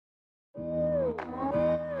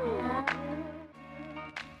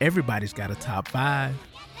Everybody's got a top 5.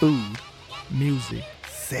 Food, Music,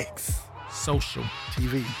 sex, social,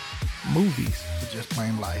 TV, movies. or just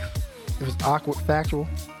plain life. If it's awkward, factual,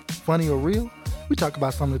 funny, or real, we talk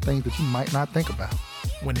about some of the things that you might not think about.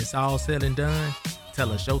 When it's all said and done,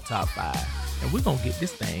 tell us your top 5. And we're going to get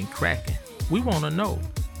this thing cracking. We want to know.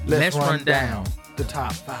 Let's run down the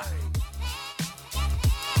top 5.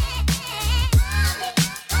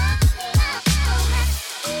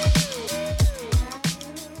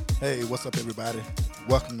 Hey, what's up, everybody?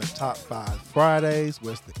 Welcome to Top 5 Fridays,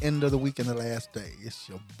 where it's the end of the week and the last day. It's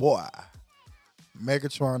your boy,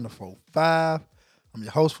 Megatron the 4-5. I'm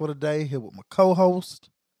your host for today, here with my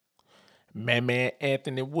co-host. Man,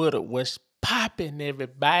 Anthony Woodard, what's popping,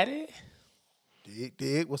 everybody?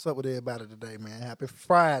 Dig. What's up with everybody today, man? Happy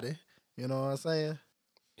Friday. You know what I'm saying?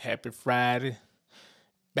 Happy Friday.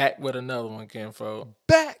 Back with another one, Kenfo.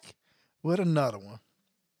 Back with another one.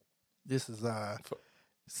 This is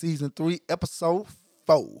Season 3, Episode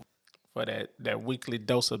 4. For that weekly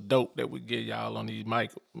dose of dope that we give y'all on these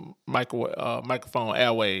microphone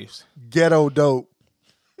airwaves. Ghetto dope.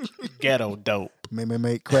 Ghetto dope.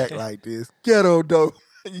 Make crack like this. Ghetto dope.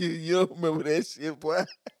 You don't remember that shit, boy.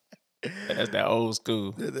 That's that old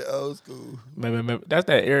school. That's the old school. That's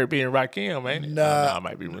that Arabian Rakim, ain't it? Nah. I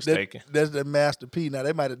might be mistaken. That's the Master P. Now,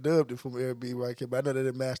 they might have dubbed it from Arabian Rakim, but I know they're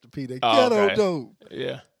the Master P. They Oh, ghetto okay. dope.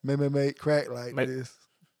 Yeah. Make crack like this.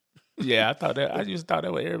 Yeah, I used to thought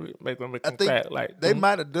that was Arabic. Make them I think crack like. they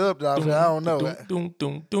might have dubbed it. I don't know. Doom.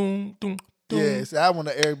 Yeah, see, I want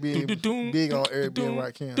to Arabian, big on Arabian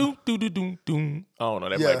Rakim. I don't know.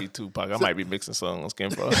 That Yeah. might be Tupac. I might be mixing songs,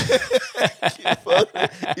 Kenfo.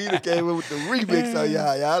 He done came in with the remix on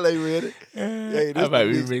y'all. Y'all ain't ready. Hey, I might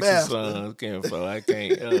be the mixing master. songs, Kenfo.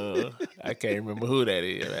 I can't remember who that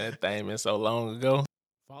is. Man. That thing been so long ago.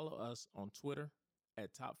 Follow us on Twitter at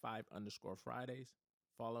top5_Fridays.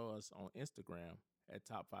 Follow us on Instagram at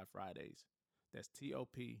top5Fridays. That's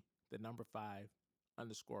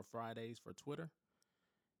TOP5_Fridays for Twitter.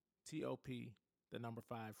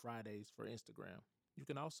 TOP5Fridays for Instagram. You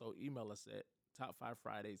can also email us at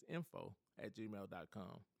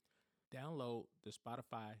top5fridaysinfo@gmail.com. Download the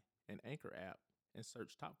Spotify and Anchor app and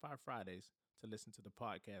search Top 5 Fridays to listen to the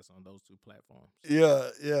podcast on those two platforms.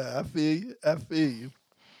 Yeah, I feel you.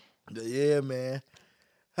 Yeah, man.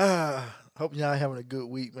 Hope y'all having a good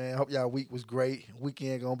week, man. Hope y'all week was great.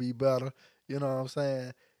 Weekend gonna be better. You know what I'm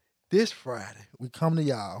saying? This Friday, we come to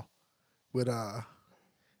y'all with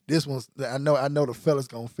this one's I know the fellas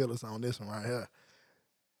gonna feel us on this one right here.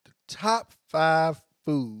 The top 5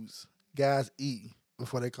 foods guys eat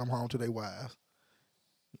before they come home to their wives.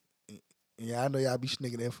 Yeah, I know y'all be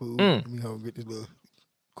sneaking that food. Let me go get this little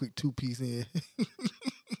quick 2-piece in.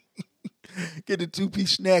 Get the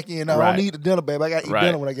 2-piece snack in. I don't need the dinner, babe. I got to eat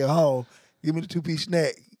dinner when I get home. Give me the 2-piece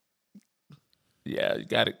snack. Yeah, you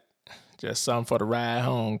got it. Just something for the ride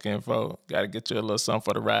home, Kenfo. Got to get you a little something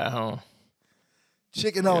for the ride home.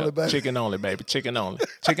 Chicken only, baby. Chicken only, baby. Chicken only.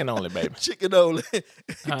 Chicken only, baby. Chicken only.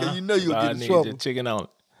 Because you know you'll get in trouble. Chicken only.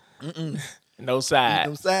 No sides.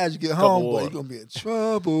 Them sides you get home, boy, you're going to be in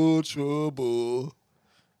trouble.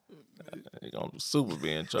 You're going to super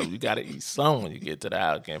be in trouble. You got to eat some when you get to the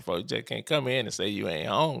house, Kenfo. You just can't come in and say you ain't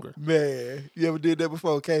hungry. Man, you ever did that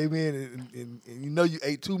before? Came in and you know you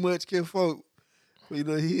ate too much, Kinfolk. You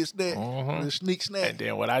know, hit snack, a sneak snack. And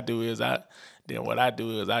then what I do is I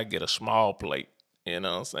get a small plate. You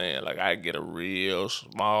know what I'm saying? Like I get a real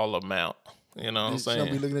small amount. You know what I'm saying?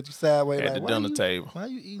 She'll be looking at you sideways at like, the dinner table. Why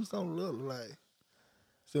you eating so little? Like,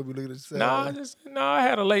 she'll be looking at you sideways. I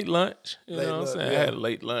had a late lunch. You know what I'm saying? Yeah. I had a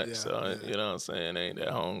late lunch, Yeah, so you know what I'm saying? I ain't that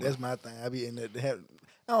hungry. That's my thing. I be in there.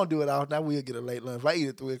 I don't do it often. I will get a late lunch. If I eat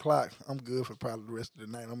at 3 o'clock, I'm good for probably the rest of the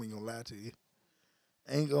night. I'm ain't gonna lie to you.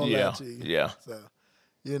 Ain't gonna lie to you. Yeah. So,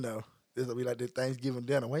 you know, this will be like this Thanksgiving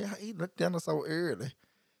dinner. Why y'all eating dinner so early?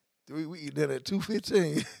 We eat dinner at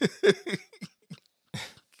 2:15.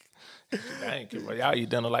 Y'all eat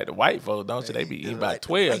dinner like the white folks, don't you? They be eating by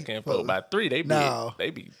 12, Kenfo. By 3, they be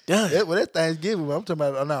done. That's Thanksgiving. But I'm talking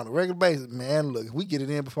about on a regular basis. Man, look, if we get it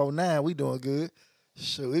in before 9, we doing good.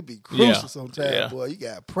 Sure, it be crucial sometimes, boy. You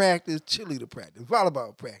got practice, cheerleader practice,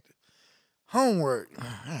 volleyball practice, homework.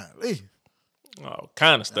 All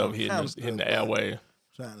kind of stuff hitting the airway.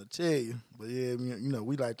 Trying to tell you. But yeah, you know,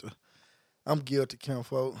 we like to, I'm guilty,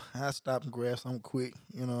 Kinfolk. I stop and grab something quick.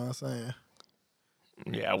 You know what I'm saying?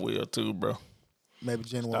 Yeah, I will too, bro. Maybe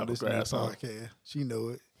Jen won't listen to the podcast. She know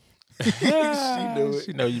it.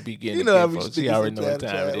 She know you be getting you know, it. She already know what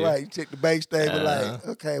time it is. Right, you check the bank statement like,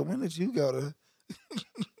 okay, when did you go to?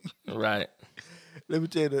 Right. Let me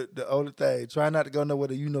tell you the only thing. Try not to go nowhere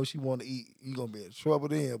that you know she want to eat. You going to be in trouble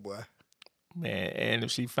then, boy. Man, and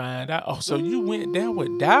if she find out, oh, so you went there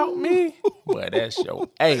without me? Boy, that's your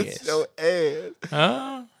ass. That's your ass.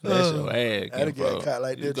 Huh? That's your ass, I'd have got Kinfolk. caught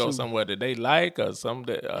like You that go too. somewhere that they like or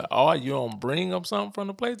something or you don't bring them something from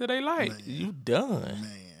the place that they like. Man. You done.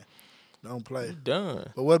 Man, don't play. You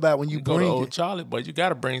done. But what about when you go to bring Old it? Charlie, but you got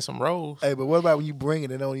to bring some rolls. Hey, but what about when you bring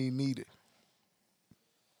it and don't even need it?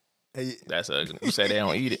 Hey, That's ugly. You say they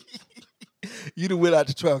don't eat it. you done went out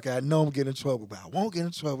the truck. I know I'm getting in trouble, but I won't get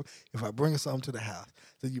in trouble if I bring something to the house.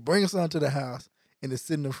 So you bring something to the house and it's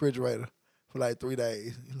sitting in the refrigerator for like 3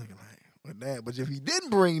 days. You're looking like, well, damn. But if you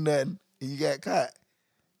didn't bring nothing and you got caught,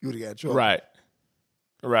 you would have got in trouble.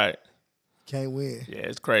 Right. Can't win. Yeah,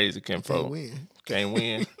 it's crazy, Kinfolk. Can't win. Can't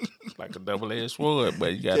win. Like a double-edged sword,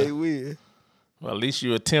 but you got Can't to. win. Well, at least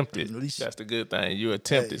you attempted. At least that's the good thing. You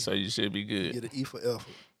attempted, Hey, so you should be good. Get an E for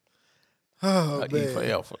effort. Oh, man. E for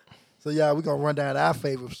effort. So, y'all, we're going to run down our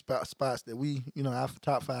favorite spots that we, our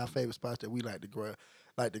top 5 favorite spots that we like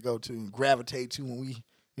to go to and gravitate to when we,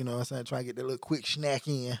 what I'm saying, try to get that little quick snack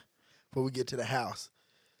in before we get to the house.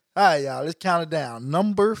 All right, y'all, let's count it down.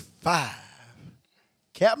 Number 5,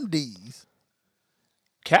 Captain D's.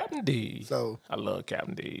 Captain D's. So I love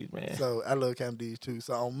Captain D's, man. So I love Captain D's too.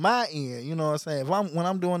 So on my end, you know what I'm saying? When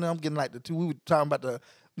I'm doing it, I'm getting like the two. We were talking about the,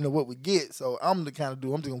 what we get. So I'm the kind of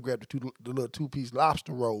dude. I'm just gonna grab the little 2-piece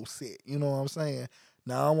lobster roll set. You know what I'm saying?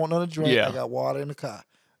 Now I don't want none to drink. Yeah. I got water in the car.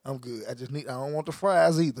 I'm good. I don't want the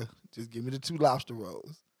fries either. Just give me the 2 lobster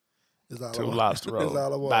rolls. That's all 2 I want. lobster rolls. That's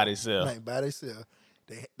all I want. By themselves. Man, by themselves.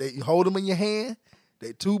 They you hold them in your hand.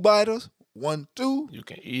 They 2 biters. 1, 2. You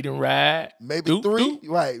can eat and ride. Maybe 3.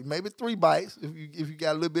 Right. Maybe 3 bites if you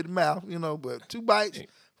got a little bit of mouth, but 2 bites.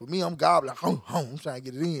 For me, I'm gobbling. I'm trying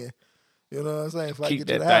to get it in. You know what I'm saying? If Keep I get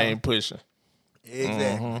that to the thing house. pushing.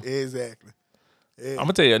 Exactly. Yeah. I'm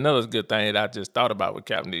gonna tell you another good thing that I just thought about with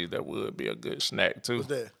Captain D's that would be a good snack too. What's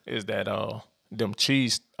that? Is that them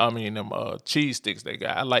cheese sticks they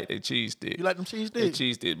got. I like their cheese sticks. You like them cheese Their sticks?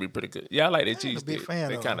 cheese sticks be pretty good. Yeah, I like their I ain't cheese a big sticks. fan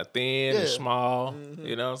They of kind them. of thin and Yeah. small.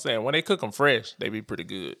 You know what I'm saying? When they cook them fresh, they be pretty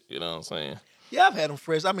good. You know what I'm saying? Yeah, I've had them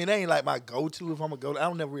fresh. I mean, they ain't like my go-to if I'm going to go. I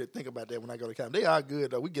don't never really think about that when I go to camp. They are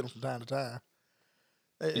good, though. We get them from time to time.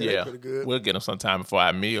 They're pretty good. We'll get them sometime before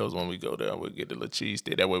our meals when we go there. We'll get the little cheese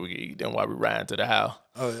stick. That way we can eat them while we ride to the house.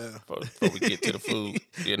 Oh, yeah. Before we get to the food.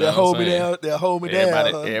 You know They'll hold me down. They'll hold me down.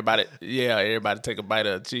 Everybody take a bite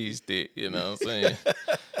of a cheese stick. You know what I'm saying?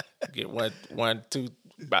 Get one, two,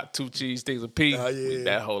 about 2 cheese sticks a piece. Oh, yeah.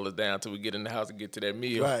 That hold us down till we get in the house and get to that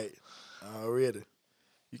meal. Right. Already.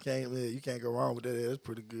 You can't go wrong with that. That's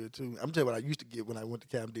pretty good too. I'm telling you what I used to get when I went to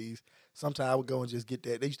Captain D's. Sometimes I would go and just get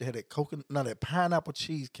that. They used to have that pineapple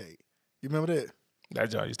cheesecake. You remember that? That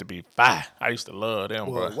joint used to be fire. I used to love them,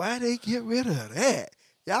 Boy, bro. why they get rid of that?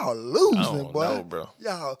 Y'all losing, I don't boy. know, bro.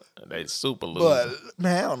 Y'all, They super losing. but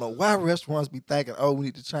man, I don't know why restaurants be thinking, oh, we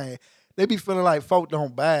need to change. They be feeling like folk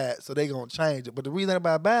don't buy it, so they gonna change it. But the reason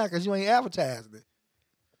about buying because you ain't advertising it.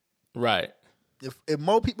 Right. If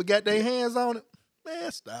more people got their hands on it,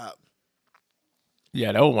 man, stop.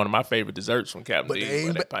 Yeah, that was one of my favorite desserts from Captain But D's. they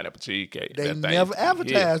ain't That pineapple cheesecake. They That thing never used to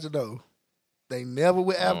be hit. advertised it though. They never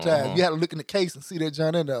would advertise. You had to look in the case and see that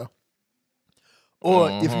joint in there. Or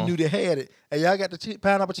if you knew they had it, hey, y'all got the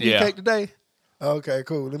pineapple cheesecake today? Okay,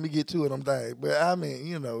 cool. Let me get to it. I'm dying. But I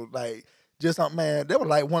mean, just something, man. That was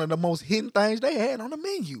like one of the most hidden things they had on the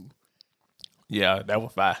menu. Yeah, that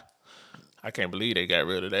was fire. I can't believe they got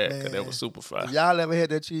rid of that because that Man. was super fire. If y'all ever had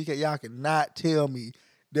that cheesecake, y'all cannot tell me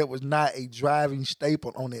that was not a driving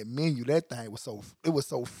staple on that menu. That thing was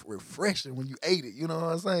so refreshing when you ate it. You know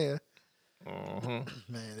what I'm saying? Man,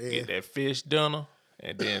 Get that fish dinner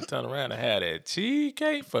and then turn around and have that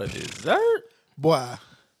cheesecake for dessert. boy.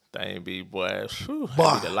 Thing be, boy, whew, Boy.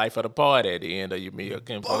 that be the life of the party at the end of your meal,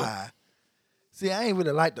 Kinfolk. Boy. See, I ain't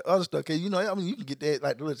really like the other stuff. Cause you can get that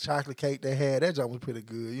like the little chocolate cake they had. That joint was pretty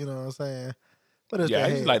good. You know what I'm saying? What else Yeah, I they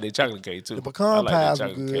used had? to like their chocolate cake too. The pecan I pies like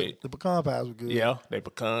were their good. chocolate cake. The pecan pies were good. Yeah, their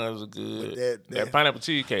pecans were good. But That pineapple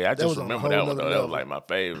cheesecake, I that was just on a remember whole that one nother though. That level. was like my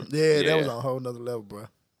favorite. Yeah, that was on a whole nother level, bro.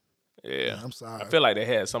 Yeah. I'm sorry. I feel like they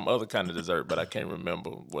had some other kind of dessert, but I can't remember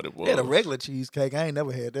what it was. They had a regular cheesecake. I ain't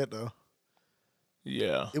never had that though.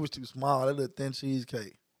 Yeah. It was too small. That little thin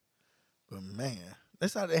cheesecake. But man,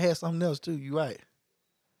 that's how they had something else too. You right.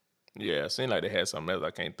 Yeah, it seemed like they had something else.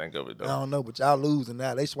 I can't think of it though. I don't know, but y'all losing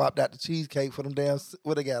now. They swapped out the cheesecake for them damn.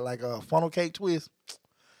 What they got, like a funnel cake twist?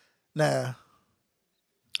 Nah,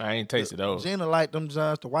 I ain't tasted those. Gina liked them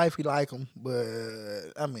Johns. The wifey like them, but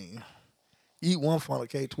I mean, you eat one funnel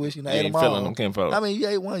cake twist, you You ate ain't them all. feeling them, Kinfolk. I mean, you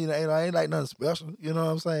ate one, ain't like nothing special. You know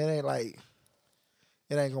what I'm saying?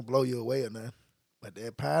 It ain't gonna blow you away or nothing. But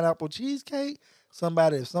that pineapple cheesecake, if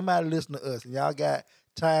somebody listen to us and y'all got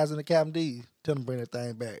Tires and the Captain D's. Tell them to bring that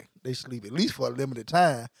thing back. They sleep at least for a limited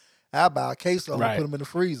time. I buy a case of them and put them in the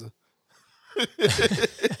freezer.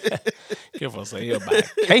 Careful, say he'll buy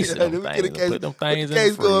a case of them things and put them things in the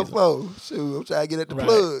freezer. Going for? Shoot, I'm trying to get at the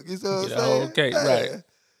plug. You know what I'm saying? Okay, right.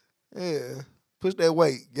 Yeah. Push that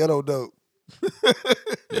weight. Ghetto dope.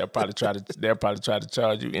 They'll probably try to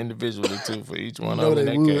charge you individually too for each one of them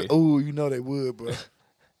in that case. Oh, you know they would, bro.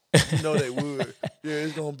 You know they would. Yeah,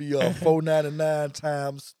 it's gonna be $4.99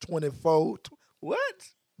 times 24. What?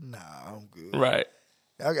 Nah, I'm good. Right.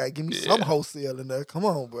 Y'all gotta give me some wholesale in there. Come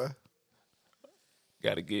on, bro.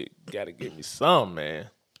 Gotta get me some, man.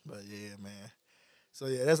 But yeah, man. So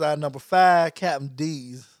yeah, that's our number 5, Captain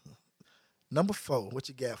D's. Number 4, what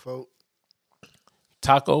you got, folks?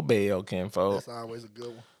 Taco Bell, Kenfolk. That's always a good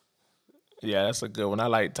one. Yeah, that's a good one. I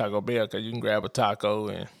like Taco Bell because you can grab a taco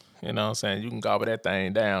and, you know what I'm saying, you can gobble that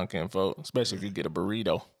thing down, Kenfolk, especially if you get a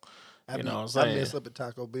burrito. You know what I'm saying? I mess up at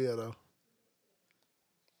Taco Bell, though.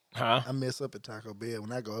 Huh? I mess up at Taco Bell.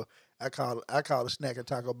 When I go, I call a snack at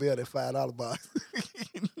Taco Bell that $5 box.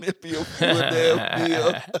 That be a full damn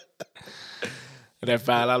deal. That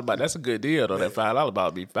 $5 box, that's a good deal though. That $5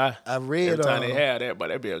 box be fine. I read every time they have that, but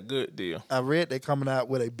that'd be a good deal. I read they coming out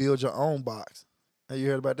with a build your own box. Have you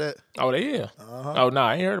heard about that? Oh, they is. Oh no,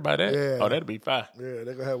 I ain't heard about that. Yeah. Oh, that'd be fine. Yeah,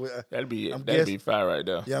 they gonna have. That'd be fine right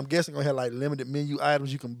there. Yeah, I'm guessing gonna have like limited menu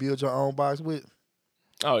items you can build your own box with.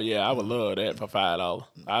 Oh yeah, I would love that for $5.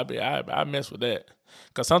 I mess with that.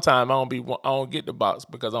 Cause sometimes I don't get the box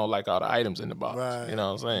because I don't like all the items in the box. Right. You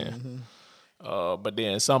know what I'm saying? Mm-hmm. But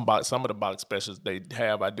then some of the box specials they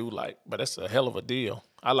have I do like, but that's a hell of a deal.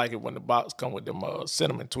 I like it when the box come with them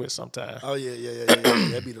cinnamon twists sometimes. Oh yeah.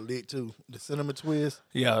 That'd be the lick too. The cinnamon twist.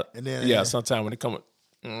 Yeah, and then sometimes when it come with.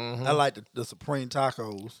 Mm-hmm. I like the Supreme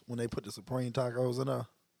tacos when they put the Supreme tacos in there.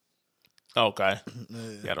 Okay.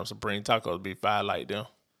 Yeah, them Supreme tacos be fire like them.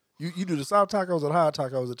 You do the soft tacos or the hard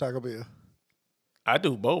tacos at Taco Bell? I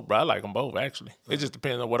do both, bro. I like them both actually. It just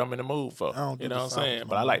depends on what I'm in the mood for. You know what I'm saying?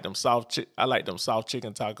 But I like them soft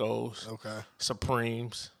chicken tacos. Okay.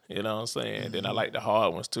 Supremes. You know what I'm saying? Mm-hmm. Then I like the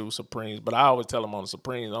hard ones too, Supremes. But I always tell them on the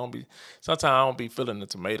Supremes, sometimes I don't be feeling the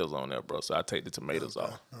tomatoes on there, bro. So I take the tomatoes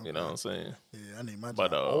off. Okay. You know what I'm saying? Yeah, I need my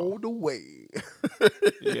job all the way.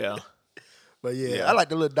 Yeah. But yeah, I like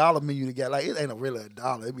the little dollar menu they got. Like, it ain't really a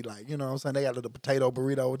dollar. It be like, you know what I'm saying? They got little potato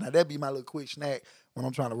burritos. Now, that'd be my little quick snack when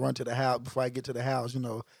I'm trying to run to the house. Before I get to the house, you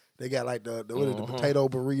know, they got like the potato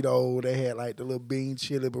burrito. They had like the little bean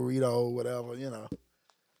chili burrito, whatever, you know.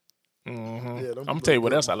 Mm-hmm. Yeah, I'm gonna tell you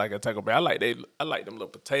what else I like at Taco Bell. I like them little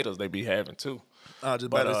potatoes they be having too.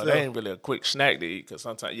 But they ain't really a quick snack to eat because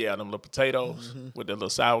sometimes them little potatoes with the little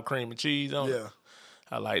sour cream and cheese on it.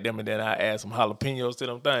 I like them, and then I add some jalapenos to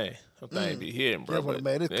them things. Them things be hitting, bro. That's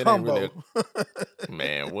man, it's combo.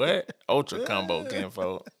 Man, what? Ultra combo,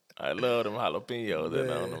 Kenfolk. I love them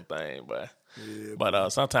jalapenos on them things, but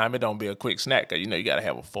sometimes it don't be a quick snack because, you know, you got to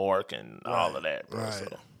have a fork and all of that, bro. Right.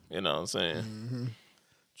 So, you know what I'm saying? Mm-hmm.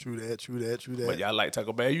 True that. But y'all like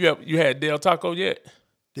Taco Bell. You had Del Taco yet?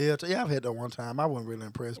 Yeah, I've had that one time. I wasn't really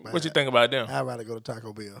impressed by it. What you think about them? I'd rather go to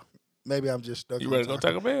Taco Bell. Maybe I'm just stuck. You ready to go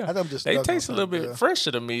Taco Bell? I think I'm just they stuck taste a little bit fresher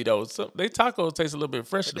to me though. They tacos taste a little bit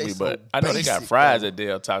fresher to me, but I know they got basic, fries though. at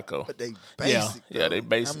Del Taco. But they basic. Yeah, they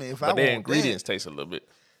basic. I mean, but their ingredients taste a little bit.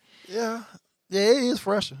 Yeah, it is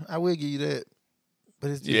fresher. I will give you that. But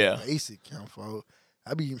it's just basic, folks.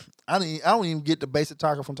 I don't even get the basic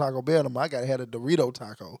taco from Taco Bell no more. I gotta have a Dorito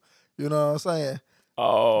taco. You know what I'm saying?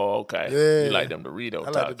 Oh, okay. Yeah. You like them Dorito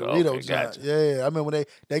tacos. I like the Dorito okay, gotcha. Yeah, I remember when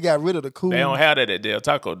they got rid of the cool. They don't have that at Del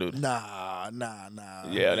Taco, do they? Nah.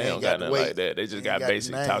 Yeah, they don't got nothing like that. They just got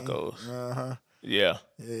basic tacos. Uh-huh. Yeah.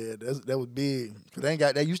 Yeah, that was big. Cause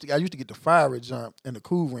I used to get the fiery jump and the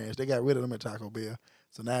Cool Ranch. They got rid of them at Taco Bell.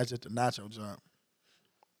 So now it's just the nacho jump.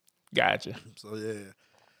 Gotcha. So yeah.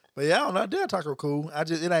 But yeah, I don't know. Del Taco cool.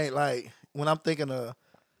 It ain't like when I'm thinking of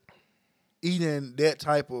eating that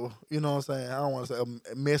type of, you know what I'm saying? I don't want to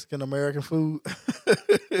say Mexican American food.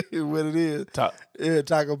 What it is.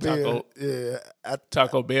 Taco Bell.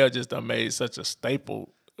 Taco Bell just done made such a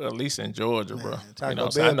staple, at least in Georgia, bro. You know,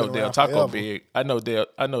 so I know Del Taco big. I know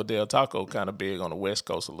Del Taco kind of big on the West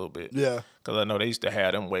Coast a little bit. Yeah. Because I know they used to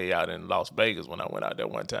have them way out in Las Vegas when I went out there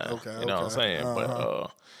one time. You know what I'm saying? Uh-huh.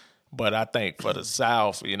 But I think for the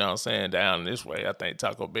South, you know what I'm saying, down this way, I think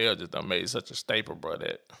Taco Bell just done made such a staple, bro,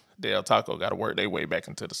 that Del Taco got to work their way back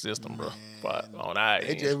into the system, bro. But on our end,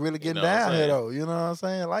 they just really getting down here, though. You know what I'm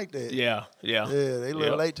saying? Like that. Yeah. Yeah, they a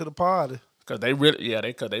little late to the party. Cause they weren't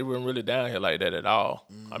really down here like that at all.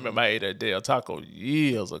 I remember I ate at Del Taco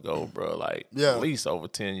years ago, bro. Like at least over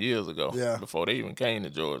 10 years ago. Yeah. Before they even came to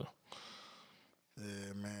Georgia.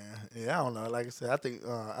 Yeah, man. Yeah, I don't know. Like I said, I think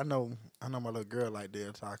I know my little girl like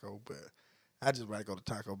Del Taco, but I just rather go to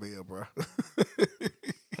Taco Bell, bro.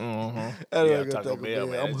 I Yeah, don't go to Taco Taco Bell, Bell.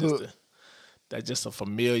 man. I'm hooked. That's just a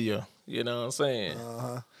familiar. You know what I'm saying?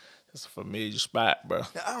 Uh-huh. It's a familiar spot, bro.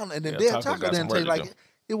 Yeah, I don't. And then Yeah, Del Taco Taco got some didn't work taste to like do.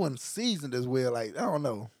 it wasn't seasoned as well. Like I don't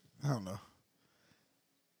know.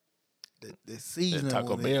 The That seasoning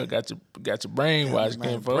Taco on Bell it got your brainwashed,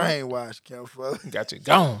 man kinfolk. brainwash, Kim. Got you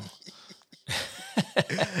gone.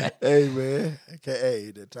 Hey man, okay,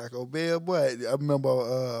 hey the Taco Bell boy. I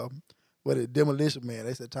remember what the Demolition Man.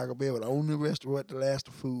 They said Taco Bell was the only restaurant the last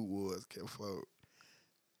the food was. Kim.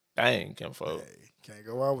 Dang, kinfolk. Hey, can't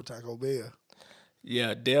go wrong with Taco Bell.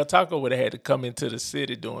 Yeah, Del Taco would have had to come into the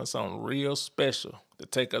city doing something real special to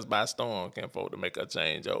take us by storm, kinfolk, to make a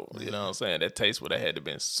change over. You know what I'm saying? That taste would have had to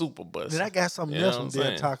been super busted. Then I got something You know else what from I'm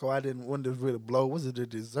Del saying? Taco. I didn't want to really blow. Was it the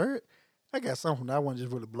dessert? I got something I want to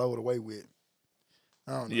just really blow it away with.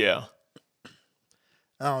 I don't know. Yeah.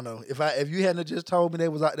 I don't know. If you hadn't just told me they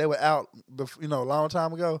were out, before, a long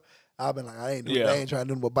time ago, I've been like, they ain't trying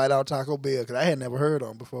to do no bite out Taco Bell because I had never heard of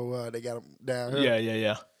them before they got them down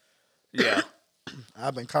here. Yeah.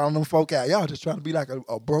 I've been calling them folk out. Y'all just trying to be like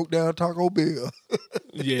a broke down Taco Bell.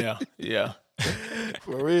 Yeah.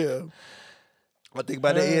 For real. I think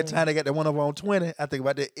about that every time they got that one over on 20. I think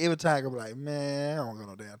about that every time. I'm like, man, I don't go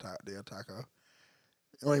no damn Taco.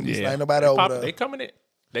 Don't even be slaying nobody over there.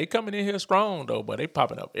 They coming in here strong though, but they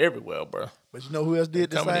popping up everywhere, bro. But you know who else did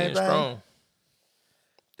the Coming same in thing? strong.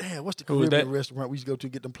 Damn, what's the Who was Caribbean that? restaurant we used to go to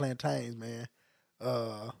get them plantains, man?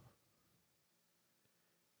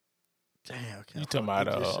 Damn, You talking about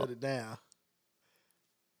they just shut it down.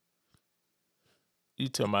 You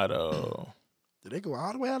talking about Did they go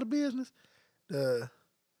all the way out of business? It's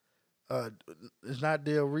not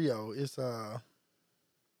Del Rio. It's damn,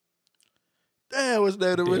 what's the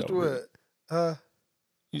name of the Del restaurant?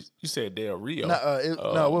 You said Del Rio.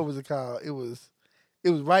 No, what was it called? It was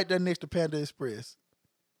right there next to Panda Express.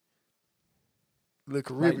 The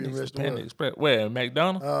Caribbean restaurant. Panda Express. Where,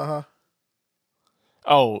 McDonald's? Uh-huh.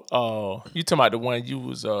 You talking about the one you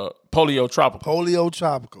was Polio Tropical. Polio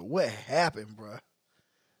Tropical. What happened, bro?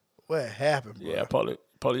 Yeah,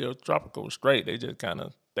 Polio Tropical was straight. They just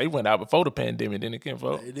they went out before the pandemic, didn't it,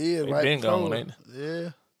 kinfolk? They did, They right been before. gone, ain't Yeah. they?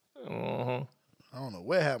 Uh-huh. I don't know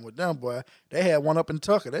what happened with them, boy. They had one up in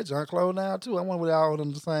Tucker. That junk closed down, too. I wonder if all of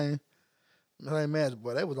them the same match,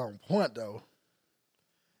 boy. They was on point, though.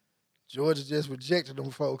 Georgia just rejected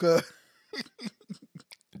them folk, huh?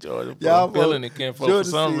 Georgia, Y'all feeling it, kinfolk, for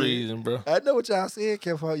some reason, bro. I know what y'all saying,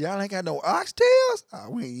 kinfolk. Y'all ain't got no oxtails? Oh,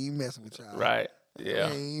 we ain't even messing with y'all. Right, yeah.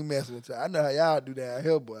 We ain't even messing with y'all. I know how y'all do down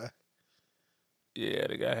here, boy. Yeah,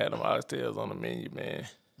 they had them oxtails on the menu, man.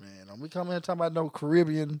 Man, don't be coming here talking about no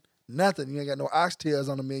Caribbean nothing. You ain't got no oxtails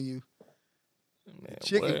on the menu. Man,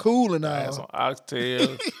 Chicken cool and all. I had some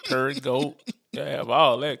oxtails, curry goat. You have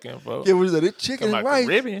all that, kinfolk. Yeah, was it chicken and rice?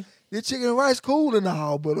 Caribbean. This chicken and rice cool and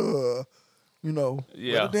all, but Yeah.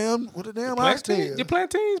 what the damn oxtails? Your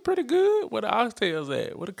plantain's pretty good. Where the oxtails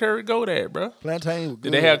at? Where the curry goat at, bro? Plantain was good.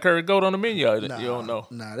 Did they have curry goat on the menu? Nah, you don't know.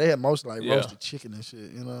 Nah, they had mostly like roasted chicken and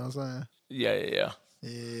shit. You know what I'm saying? Yeah.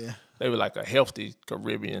 Yeah. They were like a healthy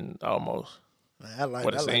Caribbean almost. Man, I like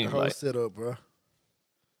What it the seemed whole like. setup, bro.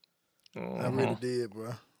 Mhm. I really did,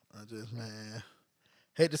 bro. I just, man,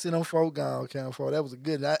 hate to see them folk gone, kind of folk. That was a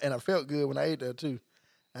good, and I felt good when I ate there too.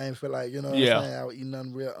 I ain't feel like, you know what I'm saying? I was eating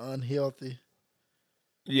nothing real unhealthy.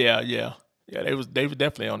 Yeah. They was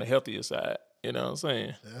definitely on the healthier side. You know what I'm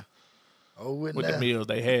saying? Yeah. Oh, with the meals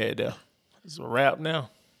they had there. It's a wrap now.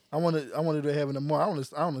 I wanted to have them more. I only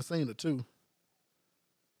seen the two.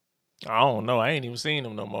 I don't know. I ain't even seen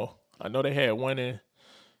them no more. I know they had one in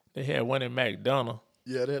McDonough.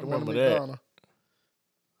 Yeah, they had the one in Remember McDonald's.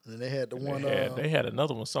 And then they had the one. They had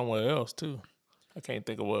another one somewhere else too. I can't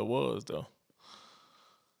think of what it was though.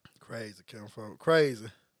 Crazy, Kim folk. Crazy.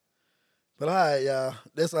 But all right, y'all.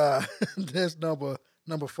 That's that's number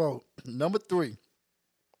 4. Number 3.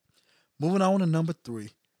 Moving on to number 3.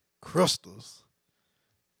 Crystals.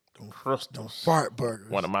 Them fart burgers.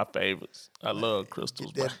 One of my favorites. I love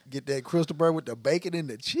Crystals. Get that Crystal burger with the bacon and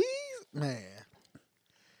the cheese, man.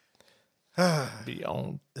 Be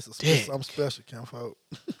on. It's something special, Kim folk.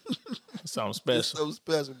 Something special. It's something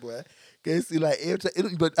special, boy. Cause see, like every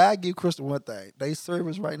time, but I give Crystal one thing. They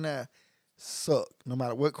service right now suck. No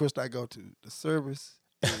matter what Crystal I go to, the service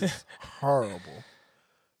is horrible.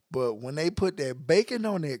 But when they put that bacon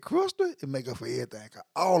on that Crystal, it make up for everything. Cause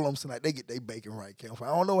all of them seem like they get their bacon right, Kim. I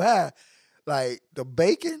don't know how. Like the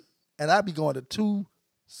bacon, and I be going to 2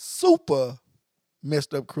 super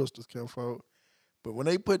messed up Crystals, Kim folk. But when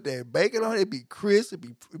they put that bacon on it be crisp, it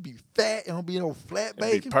be fat, it don't be no flat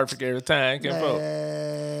bacon. It be perfect every time,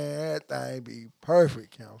 Man, that thing be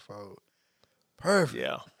perfect, Kinfolk. Perfect.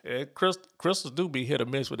 Yeah. Crystals do be hit or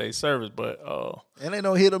miss with their service, but and they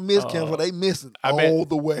don't hit or miss, Kinfolk. They missing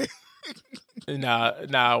the way.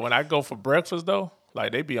 Now, when I go for breakfast though,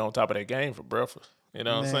 like they be on top of their game for breakfast. You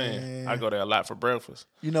know what I'm saying? I go there a lot for breakfast.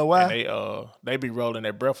 You know why? And they be rolling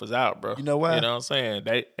their breakfast out, bro. You know why? You know what I'm saying?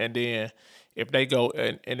 Then if they go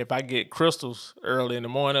and if I get crystals early in the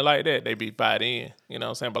morning like that, they be fired in. You know what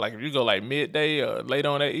I'm saying? But like if you go like midday or late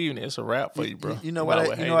on that evening, it's a wrap for you, bro. You know why?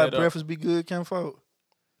 You know why breakfast be good, Kinfolk?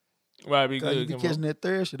 Why it be good? You be catching that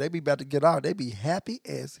third shit. They be about to get out. They be happy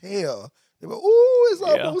as hell. They go, ooh, it's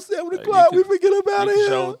almost 7 o'clock. We forget about it.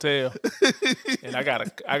 Show tell. And I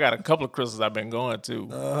got a couple of crystals I've been going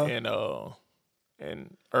to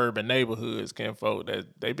in urban neighborhoods, Kinfolk, that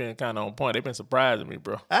they been kind of on point. They've been surprising me,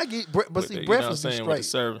 bro. Breakfast is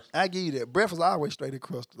straight. I give you that. Breakfast always straight at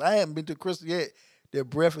Crystals. I haven't been to Crystal yet. That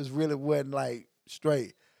breakfast really wasn't like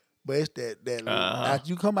straight. But it's that after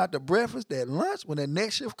you come out to breakfast, that lunch, when that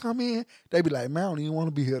next shift come in, they be like, man, I don't even want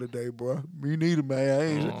to be here today, bro. Me neither,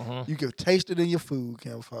 man. You can taste it in your food,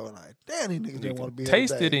 Kinfolk. Like, damn, these niggas don't want to be here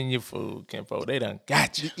taste today. it in your food, Kinfolk. They done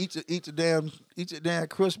got you. Eat a damn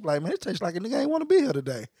crisp. Like, man, it tastes like a nigga ain't want to be here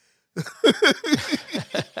today.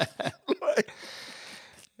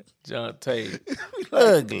 John Tate,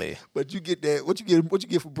 ugly. But you get that. What you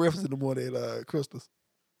get for breakfast in the morning at Crystals?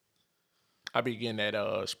 I be getting that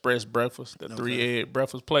express breakfast, the 3-egg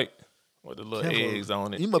breakfast plate with the little eggs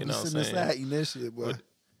on it. You must be sitting inside eating that shit, boy.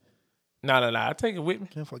 No. I take it with me.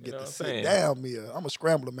 Can't forget the sit down meal. I'm a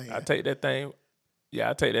scrambler, man. I take that thing. Yeah,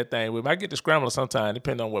 I take that thing with me. I get the scrambler sometimes,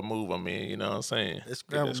 depending on what move I'm in. You know what I'm saying? That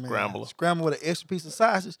scrambler. Scramble with an extra piece of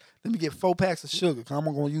sausage. Let me get 4 packs of sugar, because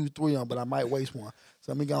I'm going to use 3 of them, but I might waste one.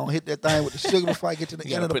 So let me go and hit that thing with the sugar before I get to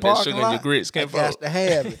the end of the parking lot. Put that sugar in your grits, I got to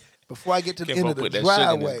have it. Before I get to the end of the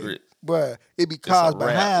driveway, bruh, it be cars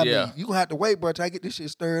behind me. You gonna have to wait, bruh, till I get this shit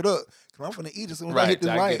stirred up. Cause I'm finna eat it soon as I hit this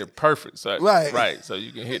light. Get it perfect. So, right. So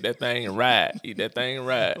you can hit that thing and ride. Eat that thing and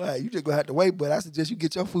ride. Right. You just gonna have to wait, but I suggest you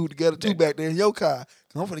get your food together too back there in your car.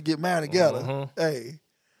 Cause I'm finna get mine together. Hey,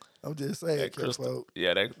 I'm just saying, Crystal.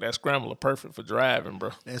 Yeah, that scrambler perfect for driving,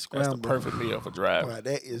 bro. That's the perfect meal for driving. Right,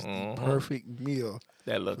 that is the perfect meal.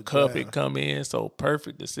 That little cup it come in so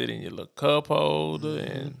perfect to sit in your little cup holder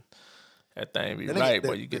and that thing be right,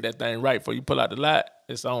 boy. You get that thing right before you pull out the lot,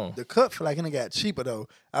 it's on. The cup feel like it got cheaper though.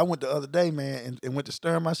 I went the other day, man, and went to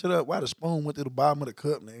stir my shit up. Why the spoon went to the bottom of the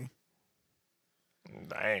cup, man?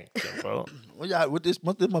 Dang, bro. Well, y'all, with this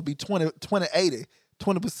must be 20-80.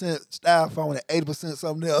 20% styrofoam and 80%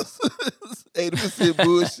 something else. 80%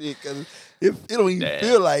 bullshit. Cause it don't even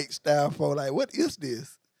feel like styrofoam. Like, what is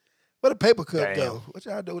this? What a paper cup though? What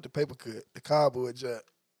y'all do with the paper cup? The cardboard junk.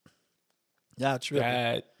 Y'all tripping.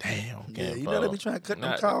 God damn. Yeah, you know they be trying to cut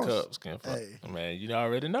them costs. The cups, hey. Man, you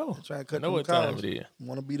already know. Trying to cut them what time it is.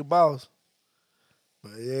 Want to be the boss.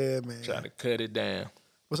 But yeah, man. Trying to cut it down.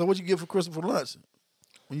 So what you get for Christmas for lunch?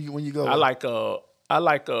 When you go? I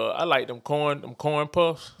like them corn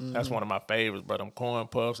puffs. Mm-hmm. That's one of my favorites, bro. Them corn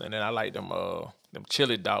puffs, and then I like them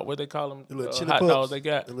chili dog. What they call them? The little chili hot puffs. Dogs they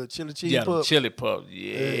got. The little chili cheese puffs. Yeah, them chili puffs.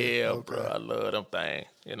 Yeah, okay. Bro. I love them things.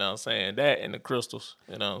 You know what I'm saying? That and the crystals.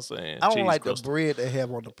 You know what I'm saying? I don't like crystals. The bread they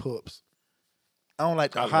have on the pups. I don't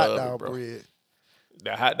like the hot dog bread.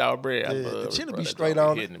 The hot dog bread, I love the chili it, be straight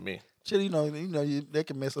on it. Me. Chili, they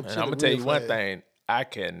can mess up chili. I'm gonna tell you one thing. I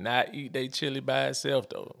cannot eat they chili by itself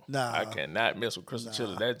though. Nah, I cannot mess with crystal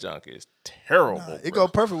chili. That junk is terrible. It go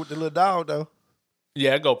perfect with the little dog though.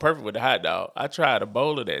 Yeah, it go perfect with the hot dog. I tried a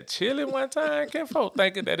bowl of that chili one time. Can't folk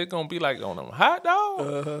thinking that it's gonna be like on them hot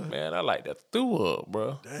dog. Man, I like that threw up,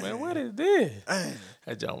 bro. Dang. Man, what is this? Dang.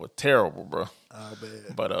 That junk was terrible, bro. Oh man.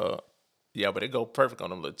 But but it go perfect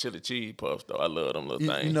on them little chili cheese puffs though. I love them little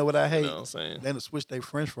things. You know what I hate? You know what I'm saying? They done switch their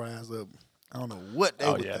French fries up. I don't know what they.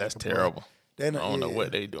 Oh yeah, that's terrible. I don't know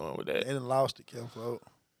what they doing with that. They done lost it, Kinfolk.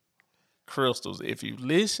 Crystals, if you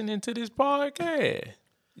listening to this podcast,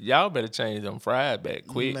 y'all better change them fries back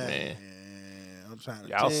quick, man. I'm trying to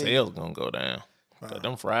y'all sales gonna go down. Cause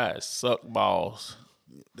them fries suck balls.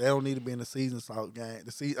 They don't need to be in the season salt game.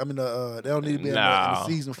 They don't need to be in the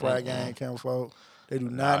season fry game, Kinfolk. They do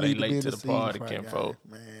not need to be in the season fry game.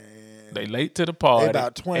 Man, they late to the party. They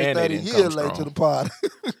about 20, 30 years late to the party.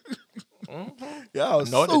 Y'all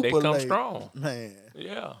know super that they come late. strong. Man.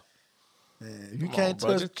 Yeah. Man, you can't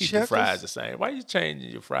touch just keep checkers. your fries the same. Why you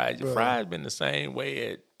changing your fries? Your fries been the same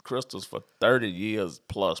way at Crystals for 30 years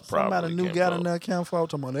plus probably. Somebody new got in there Kinfolk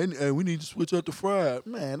talking about, hey, we need to switch up the fry.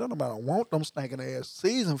 Man, don't nobody want them stinking ass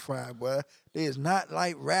seasoned fry, boy. They is not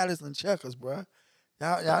like Rallies and Checkers, boy.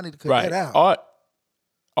 Y'all need to cut Right. that out.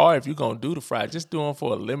 Or if you're gonna do the fries, just do them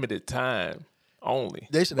for a limited time only.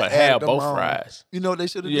 They should but have added have them both on. fries. You know what they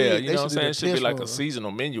should have Yeah, did? you They know what I'm saying? It should be like a test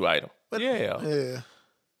seasonal menu item. run. Yeah.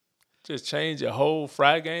 Just change your whole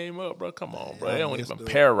fry game up, bro. Come on, bro. It don't even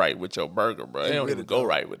pair right with your burger, bro. It don't really even go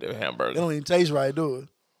right with the hamburger. It don't even taste right, do it?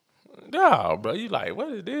 No, bro. You like, what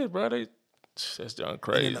is this, bro? That's just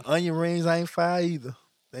crazy. And the onion rings ain't fire either.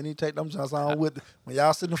 They need to take them shots on with when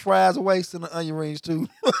y'all send the fries away, send the onion rings too.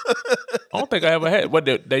 I don't think I ever had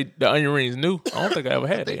the onion rings new. I don't think I ever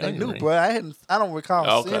had the onion rings. Bro. I don't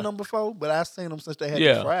recall seeing them before, but I seen them since they had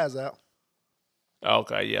the fries out.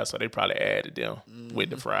 Okay, yeah, so they probably added them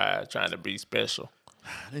with the fries, trying to be special.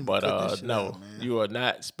 But no, you are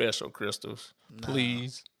not special, Crystals. Nah.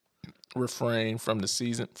 Please refrain from the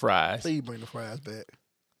seasoned fries. Please bring the fries back.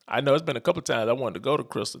 I know it's been a couple times I wanted to go to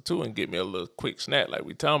Crystal too and get me a little quick snack like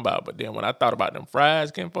we talking about, but then when I thought about them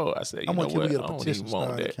fries, Kenfo, I said, you know what? I don't even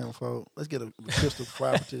want that. Kenfo. Let's get a Crystal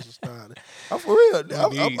fry petition started. I'm for real.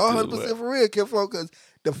 I'm 100% for real, Kenfo, because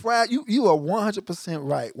the fries, you are 100%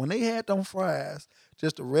 right. When they had them fries,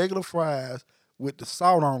 just the regular fries with the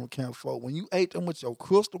salt on them, Kenfo, when you ate them with your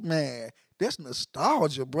Crystal, man, that's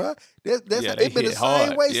nostalgia, bro. It's been the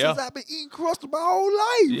same way since I've been eating Crystal my whole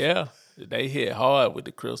life. Yeah. They hit hard with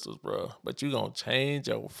the Crystals, bro. But you gonna change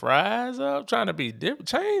your fries up? Trying to be different?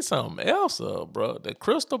 Change something else up, bro. The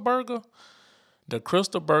Crystal burger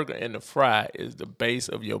and the fry is the base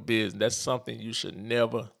of your business. That's something you should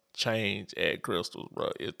never change at Crystals,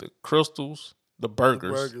 bro. It's the Crystals, the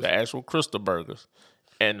burgers, the actual Crystal burgers,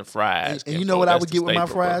 and the fries. And you know what I would get with my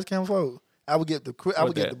fries, Kenfo? I would get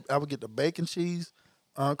the bacon cheese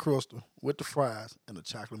on Crystal with the fries and the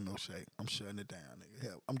chocolate milkshake. I'm shutting it down, nigga.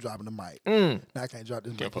 Hell, I'm dropping the mic. Now I can't drop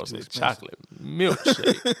this mic. Too expensive. Chocolate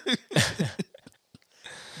milkshake.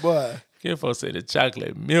 Boy. Kenfo said the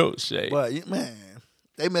chocolate milkshake. But man,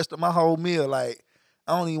 they messed up my whole meal. Like,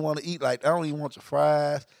 I don't even want to eat. Like, I don't even want your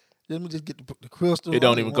fries. Let me just get the Crystal. It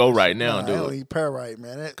don't even go right now, dude. It don't even pair right,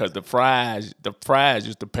 man. Because the fries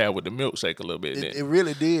used to pair with the milkshake a little bit. It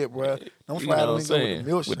really did, bro. Them fries don't even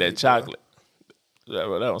go with the milkshake. With that chocolate. That's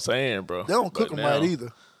what I'm saying, bro. They don't cook them right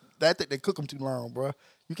either. I think they cook them too long, bro.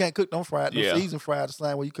 You can't cook them fries, them seasoned fries the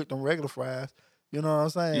same way you cook them regular fries. You know what I'm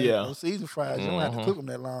saying? Yeah. Them seasoned fries, you don't have to cook them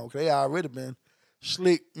that long because they already been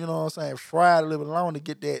slick, you know what I'm saying, fried a little bit long to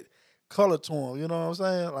get that color to them. You know what I'm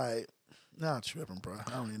saying? Like, nah, I'm tripping, bro.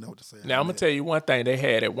 I don't even know what to say. Now, I'm going to tell you one thing they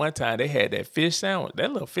had at one time. They had that fish sandwich.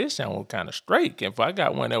 That little fish sandwich was kind of straight. If I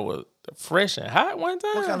got one that was fresh and hot one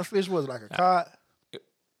time. What kind of fish was it? Like a cod?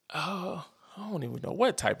 I don't even know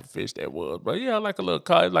what type of fish that was, but yeah, like a little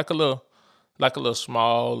cod, like a little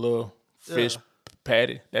small little fish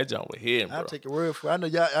patty. That junk was hitting, bro. I'll take your word for it.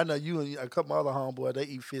 I know you and a couple other homeboys, they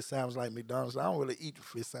eat fish sandwiches like McDonald's. I don't really eat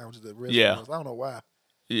fish sandwiches at restaurants. Yeah. I don't know why.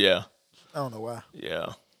 Yeah. I don't know why.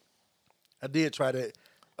 Yeah. I did try that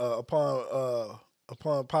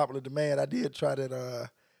upon popular demand. I did try that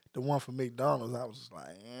the one from McDonald's. I was just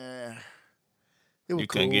like, it was you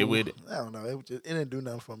couldn't get with it. I don't know. It didn't do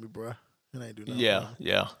nothing for me, bro. It ain't do nothing.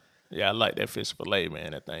 Yeah. I like that fish fillet,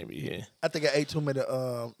 man. That thing be here. I think I ate too many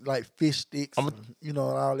like fish sticks, and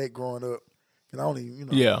all that growing up. And I only,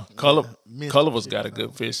 Yeah, Culver's got a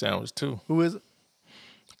good fish sandwich too. Who is it?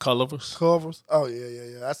 Culver's. Oh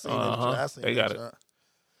yeah. I seen that. I seen they got it.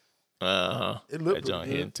 It looked that junk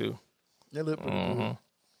hitting too. It looked pretty good.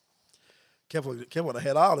 Kevin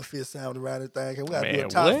had all the fish sandwiches around this thing. We got to do a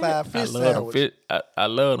top 5 fish sandwich. I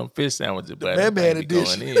love them fish sandwiches, but man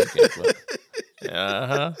edition.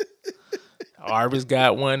 Arby's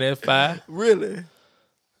got one at 5. Really? If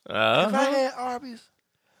I had Arby's,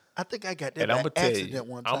 I think I got that by accident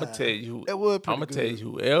one time. I'm gonna tell you. Tell you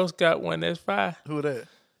who else got one that's 5. Who that?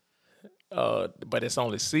 But it's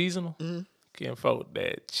only seasonal. Kenfo,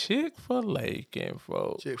 that Chick-fil-A,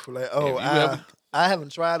 Kenfo. Chick-fil-A. Oh, I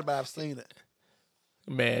haven't tried it, but I've seen it.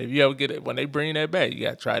 Man, if you ever get it, when they bring that back, you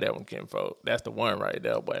got to try that one, Kenfo. That's the one right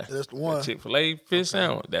there, boy. That's the one. The Chick-fil-A fish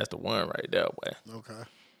sandwich, that's the one right there, boy. Okay.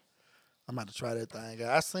 I'm about to try that thing.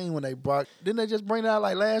 I seen when they brought, didn't they just bring it out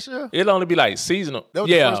like last year? It'll only be like seasonal. That was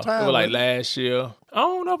the first time. It was like last year. I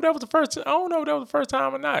don't know if that was the first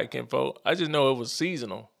time or not, Kenfo. I just know it was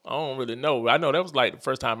seasonal. I don't really know. I know that was like the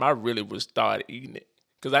first time I really was started eating it.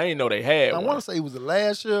 Because I didn't know they had one. I want to say it was the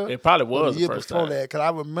last year. It probably was the first time. Because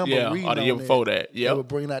I remember reading or the year before that. Yeah. They were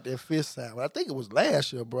bringing out their fish sandwich. I think it was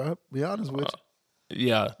last year, bro. Be honest with you.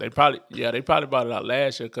 Yeah, they probably brought it out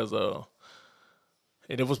last year because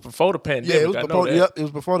and it was before the pandemic. Yeah, it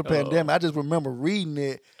was before the pandemic. I just remember reading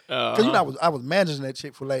it because I was managing that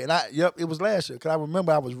Chick-fil-A, and it was last year. Because I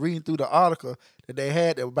remember I was reading through the article that they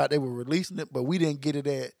had about they were releasing it, but we didn't get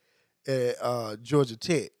it at Georgia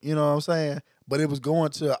Tech. You know what I'm saying? But it was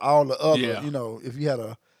going to all the other, Yeah. if you had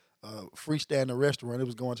a freestanding restaurant, it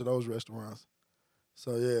was going to those restaurants.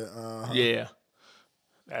 So yeah, Yeah.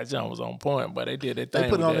 That jump was on point, but they did their they thing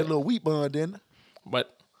put it with on that. that little wheat bun, didn't it?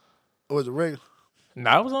 But Or was it regular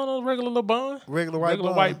I was on a regular little bun. white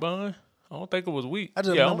White bun. I don't think it was wheat. I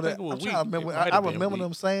just yeah, I remember don't that. think it was I'm wheat. trying to remember. It might I have been remember wheat.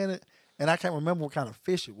 them saying it, and I can't remember what kind of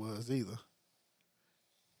fish it was either.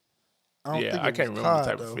 I don't Yeah, think I it can't was remember cod, the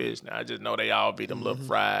type though. of fish. Now I just know they all be them little Mhm.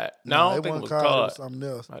 fried. No, I Nah, don't it think it wasn't was cod. It cod. was something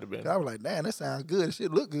else. Might have been. I was like, man, that sounds good. It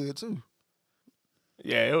shit look good too.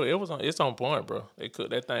 Yeah, it was on. It's on point, bro. They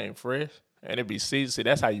cook that thing fresh, and it be seasoned. See,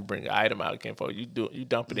 that's how you bring an item out, Ken. You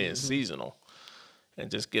dump it in seasonal, and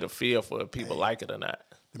just get a feel for if people like it or not.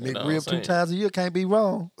 The You know what I'm McRib 2 saying? times a year can't be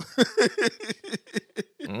wrong.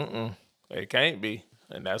 It can't be,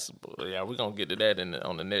 and that's we're gonna get to that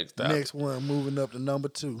on the next topic. Next one, moving up to number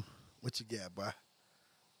 2. What you got, boy?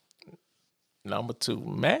 Number 2,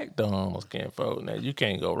 McDonald's, Kenfolk. Now you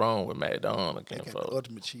can't go wrong with McDonald's, They got the Kenfolk.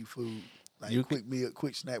 ultimate cheap food. Like You quick meal,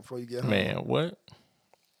 quick snack before you get home. Man, what?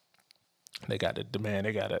 They got the demand.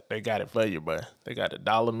 They got it for you, but they got the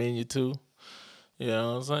dollar menu too. You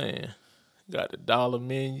know what I'm saying? Got the dollar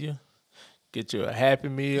menu. Get you a Happy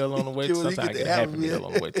Meal on the way. Sometimes I get a Happy Meal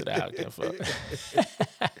on the way to the house,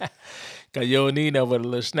 Kenfolk. Cause you don't need no but a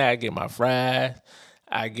little snack. I get my fries.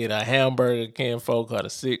 I get a hamburger, Kenfolk, or the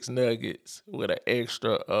 6 nuggets with an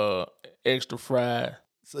extra fry.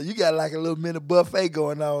 So you got like a little mini buffet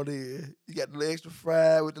going on there. You got the little extra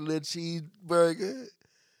fry with the little cheeseburger,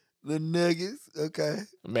 little nuggets. Okay.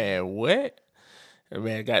 Man, what?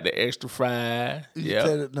 Man, got the extra fry.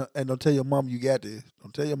 Yeah. And don't tell your mom you got this.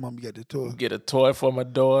 Don't tell your mom you got this toy. Get a toy for my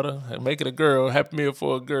daughter and make it a girl. Happy Meal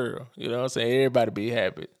for a girl. You know what I'm saying? Everybody be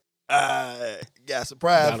happy. Got a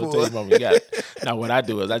surprise I'll for tell her. you, mom, you got it. Now, what I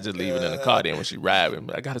do is I just leave it in the car. Then when she ride with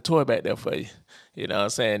me, I got a toy back there for you. You know what I'm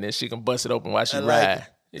saying? Then she can bust it open while she ride.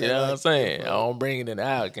 You know what I'm saying? I don't bring it in the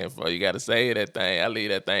house, Kenfolk. You got to save that thing. I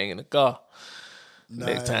leave that thing in the car.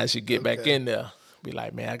 Next time she get back in there, be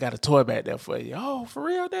like, man, I got a toy back there for you. Oh, for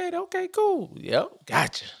real, Dad? Okay, cool. Yep,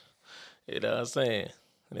 gotcha. You know what I'm saying?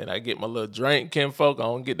 And then I get my little drink, Kenfolk. I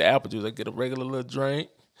don't get the apple juice. I get a regular little drink.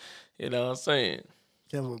 You know what I'm saying?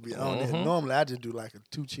 Kim will be on that. Normally, I just do like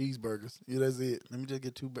 2 cheeseburgers. Yeah, that's it. Let me just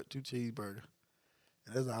get two cheeseburgers.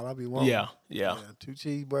 And that's all I be wanting. Yeah. 2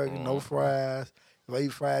 cheeseburgers, no fries. If I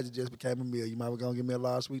eat fries, it just became a meal. You might be going to give me a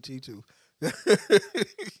large sweet tea, too.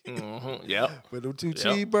 Yep. But them 2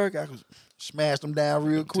 cheeseburgers, I could smash them down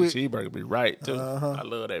real quick. 2 cheeseburgers be right, too. I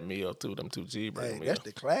love that meal, too, them 2 cheeseburger meals. That's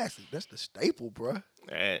the classic. That's the staple, bro.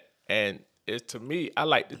 And it's, to me, I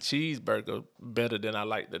like the cheeseburger better than I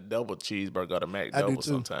like the double cheeseburger or the McDouble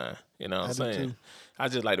sometimes. You know what I'm saying? Too. I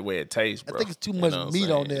just like the way it tastes, bro. I think it's too much meat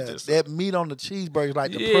on there. That meat on the cheeseburger is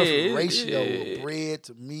like the perfect ratio of bread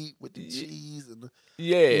to meat with the cheese. And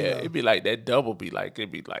it'd be like that double it'd be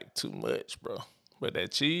like too much, bro. But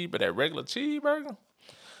that regular cheeseburger,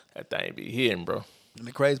 that thing be hitting, bro. And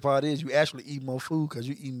the crazy part is you actually eat more food because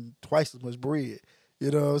you're eating twice as much bread. You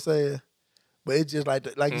know what I'm saying? But it's just like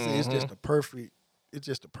you said, it's just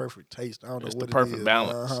the perfect taste. I don't know what it is. It's the perfect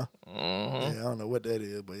balance. Yeah, I don't know what that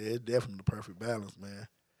is, but it's definitely the perfect balance, man.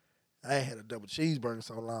 I ain't had a double cheeseburger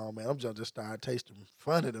so long, man. I'm just started tasting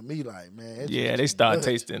funny to me, like, man. They started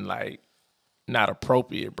tasting like not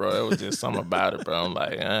appropriate, bro. It was just something about it, bro. I'm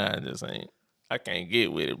like, I can't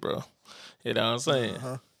get with it, bro. You know what I'm saying?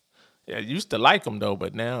 Yeah, I used to like them though,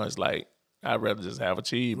 but now it's like I'd rather just have a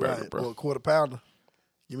cheeseburger, bro. Or a quarter pounder.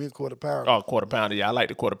 Give me a quarter pounder. Oh, quarter pounder. Yeah, I like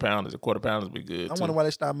the quarter pounders. The quarter pounders be good, I wonder why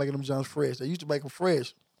they stopped making them Jones fresh. They used to make them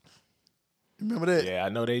fresh. You remember that? Yeah, I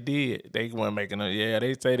know they did. They weren't making them. Yeah,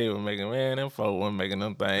 they say they were making, man, them folk weren't making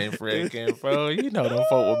them things fresh, bro. You know them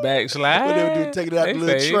folk were backslide. What they would do, take it out the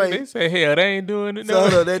little tray. They say, hell, they ain't doing it no.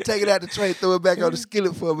 So they take it out the tray, throw it back on the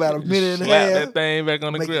skillet for about a minute and a half. Slap that thing back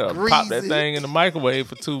on the grill. Pop that thing in the microwave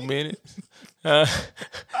for 2 minutes.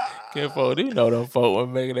 Kinfolk, you know them folk were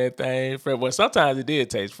making that thing fresh. Well, sometimes it did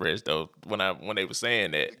taste fresh though. When they were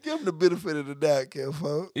saying that, give them the benefit of the doubt,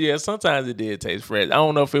 Kinfolk. Yeah, sometimes it did taste fresh. I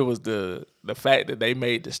don't know if it was the fact that they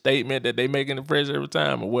made the statement that they making it fresh every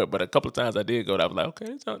time or what. But a couple of times I did go. I was like,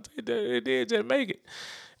 okay, they did just make it.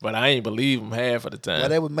 But I ain't believe them half of the time. While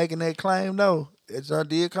they was making that claim though, it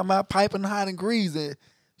did come out piping hot and greasy.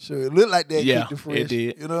 Sure, it looked like that kicked the fresh. It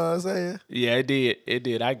did. You know what I'm saying? Yeah, it did. It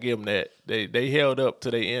did. I give them that. They held up to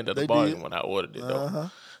the end of the bargain when I ordered it, though.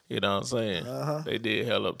 You know what I'm saying? They did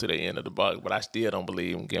held up to the end of the bargain, but I still don't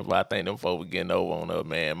believe them, Kinfolk. I think them folks were getting over on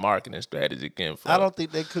a, marketing strategy, Kinfolk. I don't think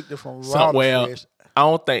they cooked it from raw to fresh. I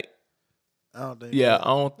don't think. I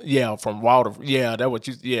don't think. From water. Yeah, that what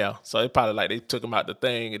you. Yeah, so it probably like they took them out the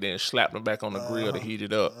thing and then slapped them back on the grill to heat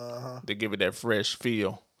it up to give it that fresh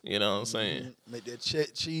feel. You know what I'm saying? Make that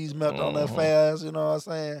cheese melt on that fast. You know what I'm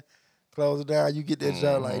saying? Close it down. You get that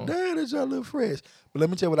jar like, damn, that jar look fresh. But let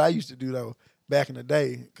me tell you what I used to do though back in the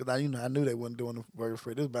day, because I knew they wasn't doing the burger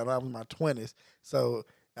fresh. This was about when I was in my 20s, so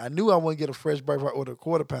I knew I wouldn't get a fresh burger if I ordered a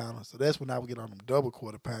quarter pounder. So that's when I would get on them double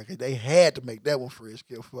quarter pounder, because they had to make that one fresh,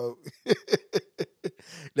 kill folk.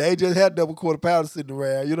 They just had double quarter pounder sitting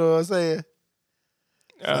around. You know what I'm saying?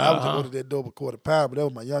 So I would just order that double quarter pounder, but that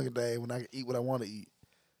was my younger day when I could eat what I want to eat.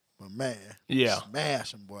 But man,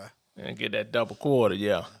 smash them, boy. And get that double quarter,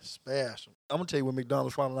 yeah. Smash them. I'm gonna tell you what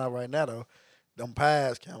McDonald's falling out right now though. Them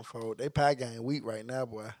pies count for. They pie game weak right now,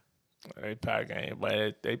 boy. They pie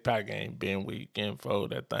game been weak and for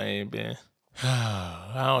that thing been.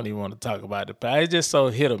 I don't even want to talk about the pie. It's just so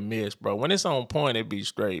hit or miss, bro. When it's on point, it be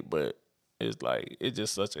straight, but it's like it's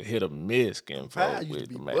just such a hit or miss getting for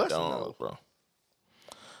with the McDonald's, bro.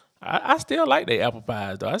 I still like their apple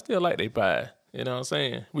pies though. I still like their pie. You know what I'm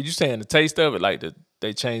saying? Were you saying the taste of it, like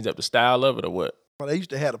they changed up the style of it, or what? Well, they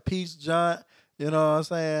used to have a peach joint. You know what I'm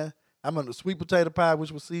saying? I remember the sweet potato pie,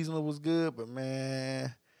 which was seasonal, was good, but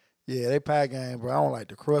man, yeah, they pie game, bro. I don't like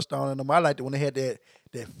the crust on them. I liked it when they had that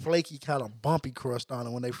flaky kind of bumpy crust on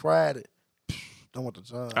it when they fried it. Don't want the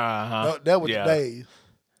joint. That was the days.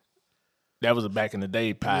 That was a back in the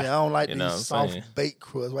day pie. Yeah, I don't like these soft baked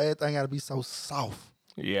crust. Why everything got to be so soft?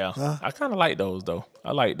 Yeah, I kind of like those though.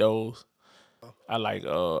 I like those. I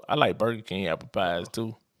like Burger King apple pies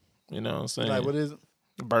too. You know what I'm saying? Like, what is it?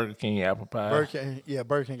 Burger King apple pie.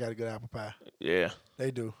 Burger King got a good apple pie. Yeah.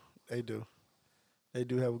 They do. They do have a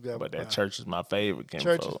good apple pie. But that Church is my favorite.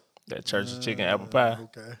 That Church's chicken apple pie.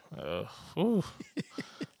 Okay.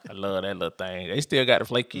 I love that little thing. They still got the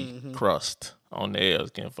flaky crust on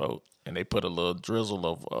theirs, kinfolk. And they put a little drizzle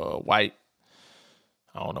of white.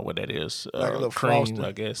 I don't know what that is. Like a little cream, frosting.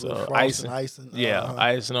 I guess. Icing. Yeah,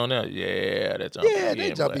 icing on there. Yeah, that's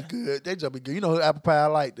they just be good. They just be good. You know, apple pie I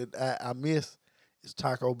like that I miss is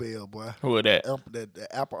Taco Bell, boy. Who is that? The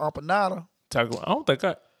apple empanada. Taco. I don't think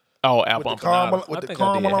apple empanada. With the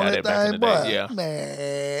caramel on that thing, boy. Yeah.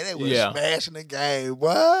 Man, they was smashing the game,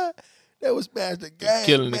 boy. They was smashing the game.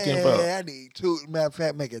 Killing man. the kinfolk. I need 2. Matter of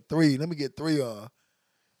fact, make it 3. Let me get 3 on.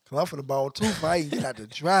 Cause I'm finna ball 2 if I can get out the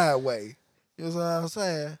driveway. You know what I'm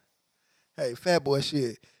saying? Hey, fat boy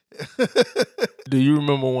shit. Do you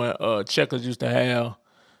remember when Checkers used to have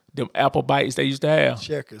them apple bites they used to have?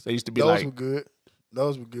 Checkers. They used to be Those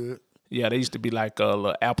were good. Yeah, they used to be like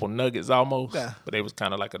little apple nuggets almost. Yeah. But they was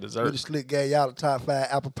kind of like a dessert. We just slick gave y'all the top 5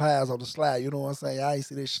 apple pies on the slide. You know what I'm saying? I ain't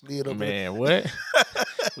see that slid up there. Man, what?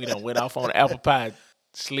 We done went off on the apple pie,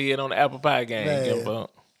 slid on the apple pie game.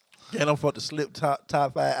 Yeah, I'm supposed to slip top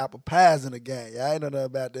 5 apple pies in the game. Y'all ain't know nothing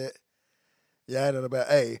about that. Yeah, I know about.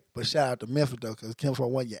 Hey, but shout out to Memphis though, cause Kim for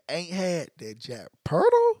one you ain't had that Jack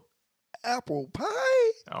Purtle apple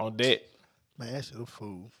pie. On that. Man, that shit a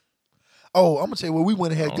fool. Oh, I'm gonna tell you what we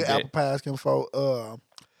went and had good apple pies. Kim for the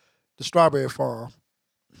Strawberry Farm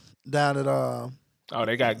down at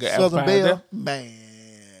they got good Southern apple pies Bell. there? Man,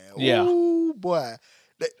 Yeah. Ooh, boy,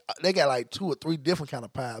 they got like 2 or 3 different kind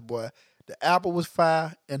of pies, boy. The apple was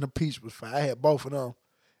fire and the peach was fire. I had both of them.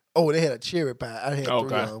 Oh, they had a cherry pie. I had 3 of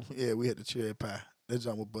them. Yeah, we had the cherry pie. That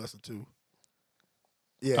junk was busting too.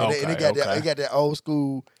 Yeah, they got that old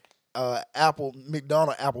school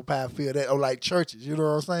McDonald's apple pie feel that like churches. You know what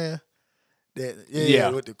I'm saying?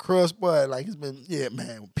 That with the crust, boy. Like it's been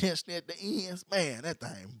man, pinched at the ends, man. That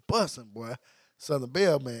thing busting, boy. Southern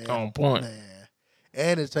Bell, man. On point, man.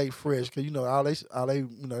 And it take fresh, cause you know all they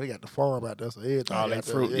they got the farm out there, so everything. All they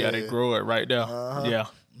fruit, they grow it right there. Yeah,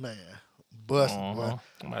 man. Busting, boy.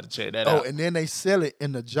 I'm about to check that out. Oh, and then they sell it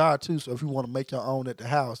in the jar too. So if you want to make your own at the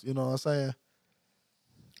house, you know what I'm saying?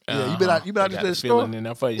 Yeah, you been out to the store. In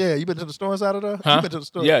there for you. Yeah, you been to the store inside of there? Huh? You been to the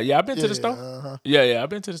store? Yeah, I've been to the store. Yeah, I've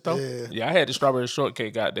been to the store. Yeah. Yeah, I had the strawberry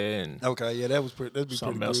shortcake out there, and okay, yeah, that was pretty. That'd be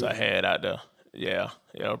something pretty else good. I had out there. Yeah,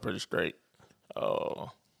 it was pretty straight.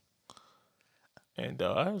 And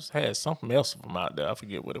I just had something else from out there. I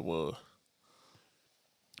forget what it was.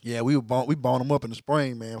 Yeah, we bought them up in the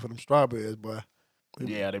spring, man, for them strawberries, boy.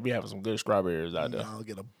 Yeah, they be having some good strawberries out there. Let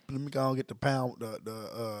me go get the pound. Let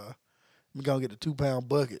me go get the 2-pound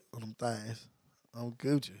bucket of them things. I'm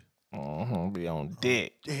Gucci. Be on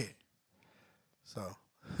deck. Yeah. So,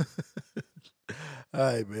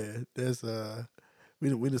 all right, man. That's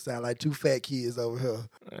we just sound like 2 fat kids over here.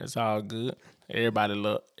 It's all good. Everybody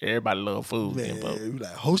love food. Man, we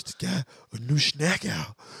like host got a new snack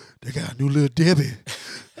out. They got a new little Debbie.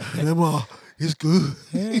 Them all, it's good.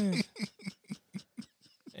 Yeah.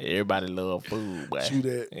 everybody love food, boy. True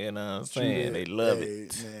that. You know what I'm True saying? that. They love Hey,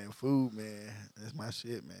 it. man. Food, man. That's my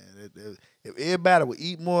shit, man. If everybody would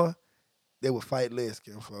eat more, they would fight less,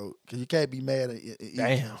 kinfolk. Because you can't be mad at eat,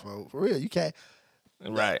 kinfolk. For real, you can't.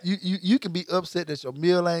 Right. You can be upset that your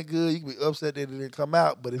meal ain't good. You can be upset that it didn't come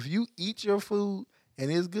out. But if you eat your food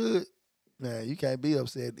and it's good, man, you can't be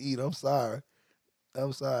upset and eat. I'm sorry.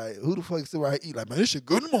 Who the fuck sit right here eat like, man, this shit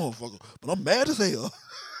good, motherfucker, but I'm mad as hell.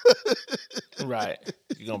 Right.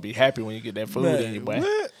 You're going to be happy when you get that food Man, in you, boy.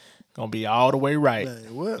 what? Going to be all the way right.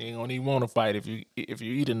 Man, what? You ain't going to even want to fight if you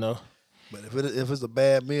eat enough. But if it's a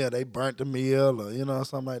bad meal, they burnt the meal or,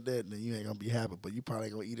 something like that, then you ain't going to be happy. But you probably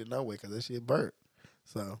going to eat it no way because that shit burnt.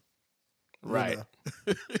 So. Right.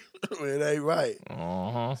 It ain't right.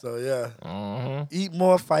 Uh-huh. So, yeah. Uh-huh. Eat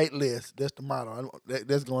more, fight less. That's the motto.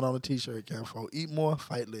 That's going on the T-shirt, kinfolk. Eat more,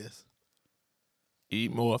 fight less.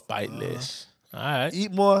 Eat more, fight less. All right.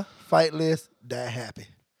 Eat more, fight less, die happy.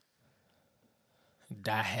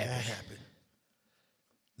 Die happy. Die happy.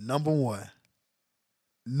 Number 1,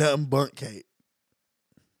 nothing but cake.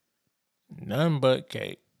 Nothing but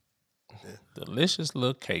cake. Delicious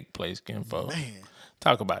little cake place, kinfolk. Man.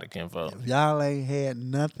 Talk about it, kinfolk. If y'all ain't had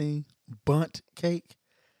nothing but cake,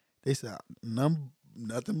 they said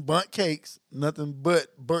nothing but cakes, nothing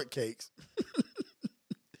but burnt cakes.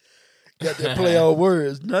 Got that play on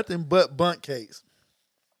words. Nothing but bundt cakes.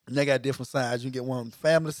 And they got different sizes. You can get one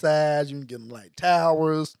family size. You can get them like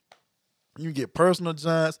towers. You can get personal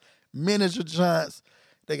joints, miniature joints.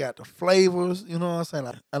 They got the flavors. You know what I'm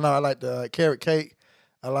saying? I know I like the carrot cake.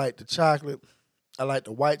 I like the chocolate. I like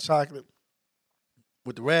the white chocolate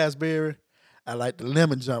with the raspberry. I like the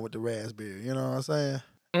lemon joint with the raspberry. You know what I'm saying?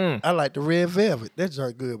 I like the red velvet. That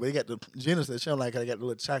joint good, but they got the Jenna said she don't like how they got the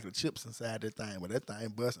little chocolate chips inside that thing. But that thing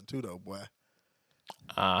busting too though, boy.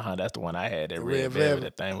 That's the one I had. That The red velvet.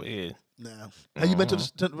 That thing was it. Now, have you been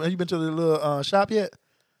to the little shop yet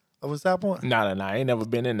over in South Point? Nah. I ain't never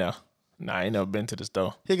been in there. Nah, I ain't never been to the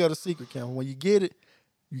store. Here go the secret, Cam. When you get it,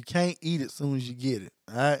 you can't eat it as soon as you get it.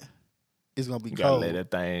 All right, it's gonna be You cold. gotta let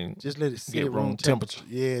that thing Just let it sit get at room temperature.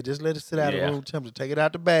 Yeah, just let it sit out at room temperature. Take it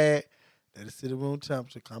out the bag. Let it sit at room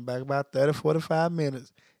temperature. Come back about 30, 45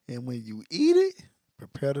 minutes. And when you eat it,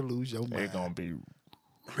 prepare to lose your mind. They're gonna be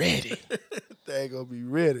ready. They gonna be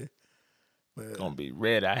ready. But, Gonna be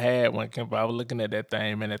ready. I had one, Kemp. I was looking at that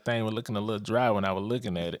thing, man. That thing was looking a little dry when I was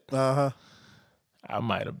looking at it. Uh-huh. I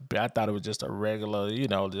thought it was just a regular,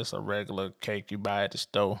 just a regular cake you buy at the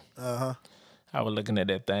store. Uh-huh. I was looking at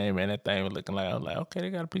that thing, man. That thing was looking like, I was like, okay, they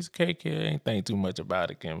got a piece of cake here. Ain't think too much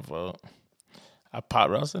about it, Kinfolk. I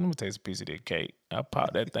popped it. I said, let me taste a piece of that cake. I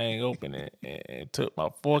popped that thing open and took my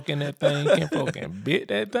fork in that thing, Kinfolk, and bit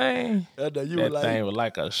that thing. That thing was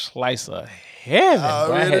like a slice of heaven.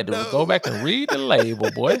 Boy, I had to go back and read the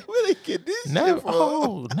label, boy. Where they get this shit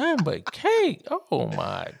from? Nothing but cake. Oh,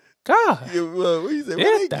 my God. Yeah, well, what you say,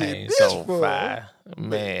 That thing so fire.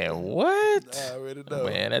 Man, what? I already know.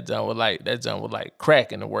 Man, that junk was like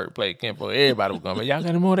crack in the workplace. Kinfolk. Everybody was going, y'all got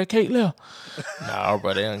any more of that cake left? Nah,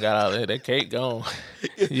 bro, they done got all that cake gone.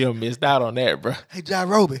 You done missed out on that, bro. Hey, John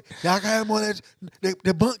Roby, y'all got any more of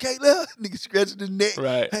that bundt cake left? Nigga scratching his neck.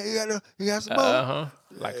 Right. Hey, you got some more? Uh-huh.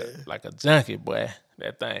 Like a junkie, boy.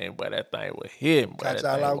 That thing was hidden, boy. Caught That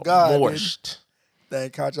y'all thing off guard, moist. Thing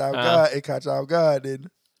caught y'all off guard. It caught y'all off guard, didn't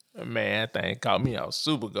it? Man, that thing caught me out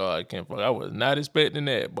super guard, Kinfolk. I was not expecting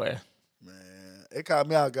that, boy. Man, it caught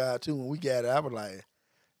me out guard, too. When we got it, I was like,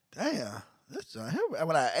 damn. This joint.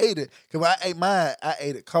 When I ate it, because when I ate mine, I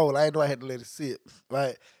ate it cold. I didn't know I had to let it sit,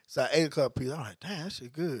 right? So I ate a couple pieces. I was like, damn, that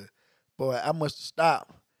shit good. Boy, I must have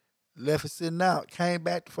stopped, left it sitting out, came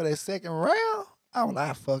back for that second round. I was like,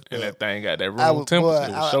 I fucked up. And that thing got that room temperature.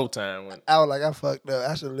 It was showtime. I was like, I fucked up.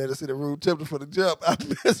 I should have let it sit at room temperature for the jump. I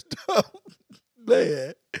messed up.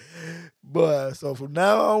 Man. Boy, so from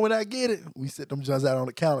now on, when I get it, we sit them joints out on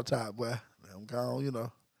the countertop, boy. I'm gone,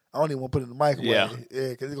 I don't even want to put it in the microwave. Yeah,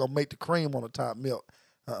 because it's going to make the cream on the top melt.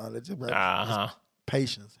 Let's just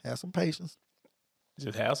patience. Have some patience.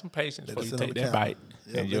 Just have some patience before you take that bite,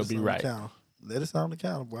 and you'll be right. Let it sit on the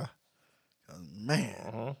counter, boy.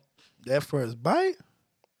 Man, that first bite,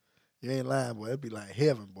 you ain't lying, boy. It'd be like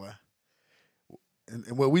heaven, boy.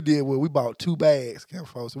 And what we did was we bought 2 bags,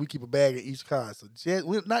 folks. So we keep a bag in each car. So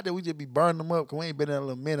not that we just be burning them up, because we ain't been there in a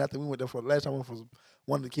little minute. I think we went there for the last time we went for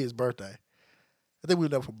one of the kids' birthday. I think we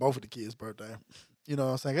went there for both of the kids' birthday. You know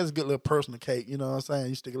what I'm saying? It's a good little personal cake. You know what I'm saying?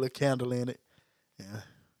 You stick a little candle in it. Yeah.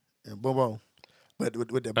 And boom, boom. But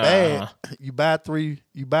with the bag, you buy 3,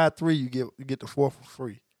 you get the 4th for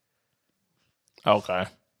free. Okay.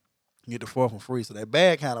 You get the 4th for free. So that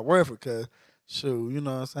bag kind of worth it, because, shoot, you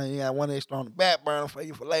know what I'm saying? You got one extra on the back burner for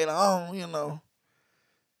you for later on,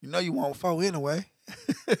 You know you want 4 anyway.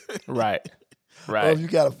 Right. Or Right. if you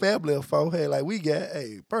got a family of 4, hey, like we got,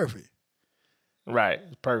 hey, perfect. Right.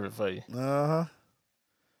 It's perfect for you. Uh-huh.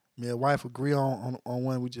 Me and wife agree on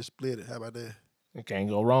one, we just split it. How about that? You can't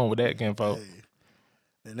go wrong with that, kinfolk. Hey.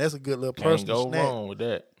 And that's a good little Can't personal go snack. wrong with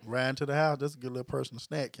that. Riding to the house, that's a good little personal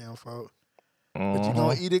snack, kinfolk. Mm-hmm. But you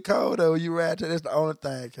gonna eat it cold though. You ride to that's the only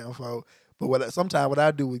thing, kinfolk. But sometimes what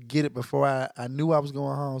I do is get it before I knew I was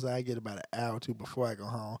going home, so I get about an hour or two before I go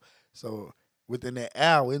home. So within that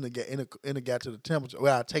hour, it got to the temperature.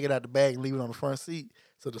 Well, I take it out the bag and leave it on the front seat,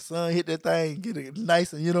 so the sun hit that thing, get it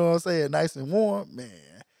nice and, you know what I'm saying, nice and warm, man,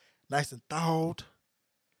 nice and thawed.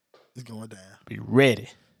 It's going down. Be ready.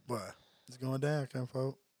 Boy, it's going down,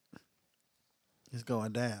 kinfolk. It's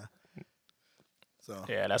going down. So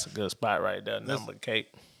Yeah, that's a good spot right there. Number cake.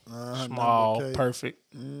 Small, number cake.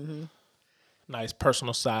 perfect. Mm-hmm. Nice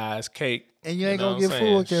personal size cake. And you ain't know gonna what get I'm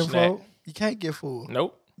full, saying? kinfolk. You can't get full.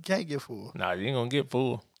 Nope. You can't get full. Nah, you ain't gonna get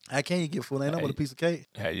full. How can you get full? Ain't no but a piece of cake.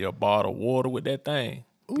 Have your bottle of water with that thing.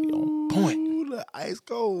 Be on point. The ice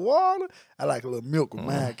cold water. I like a little milk with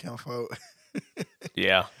mine, kinfolk.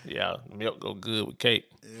 Yeah. Milk go good with cake.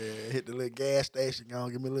 Yeah, hit the little gas station.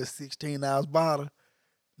 Gonna give me a little 16-ounce bottle.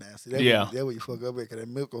 Now, see, that's where you fuck up at, because that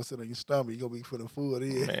milk gonna sit on your stomach. You gonna be feeling full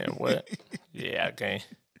then. Man, what? Yeah,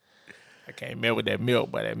 I can't mess with that milk,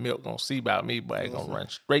 but that milk gonna see about me, but it gonna run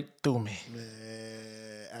straight through me.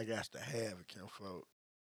 Man, I got to have it, kinfolk.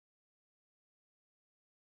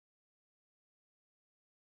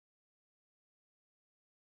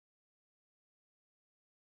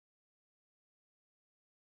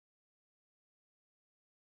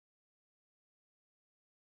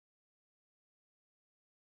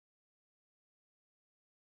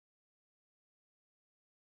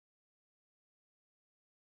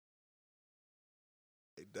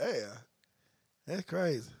 Damn. That's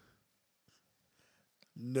crazy.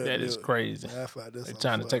 That is crazy. Man, I find this They so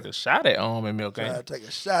trying to funny. take a shot at almond milk, Trying to ain't take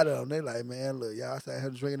a shot at them. They like, man, look, y'all sat here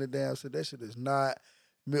drinking the damn shit. That shit is not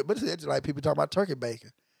milk. But it's just like people talking about turkey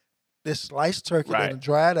bacon. This sliced turkey Right. that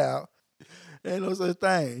dried out. Ain't no such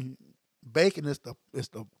thing. Bacon is the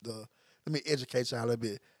let me educate y'all a little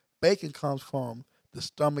bit. Bacon comes from the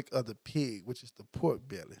stomach of the pig, which is the pork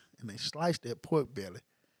belly. And they slice that pork belly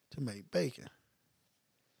to make bacon.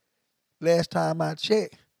 Last time I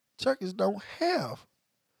checked, turkeys don't have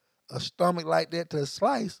a stomach like that to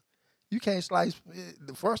slice. You can't slice.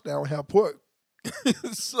 The first, they don't have pork.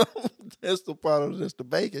 So that's the part of this, the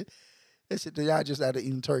bacon. That shit, y'all just out of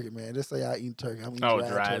eating turkey, man. Just say y'all eating turkey. I'm eating Oh, dry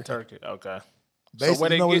dried turkey. Okay. Basically, where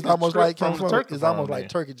they you know, get it's the almost strip like from the turkey it's from almost like then?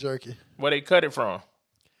 turkey jerky. Where they cut it from?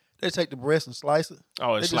 They take the breast and slice it.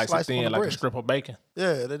 Oh, They it's just slice it slice it from thin the like a breast. strip of bacon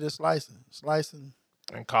Yeah, they just slicing,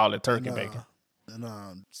 and call it turkey and, bacon.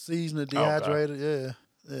 and season it, dehydrated. Yeah.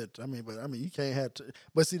 I mean, you can't have to.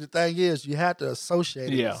 But see, the thing is, you have to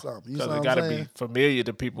associate it Yeah, with something. You because know it what got I'm to saying? be familiar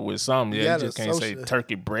to people with something. You Yeah, you gotta just can't say associate-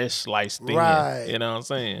 turkey breast sliced thin. Right. You know what I'm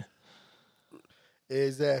saying?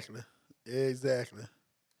 Exactly.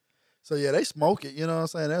 So yeah, they smoke it. You know what I'm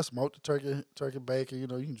saying? They smoke the turkey bacon. You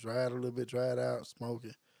know, you can dry it a little bit, dry it out, smoke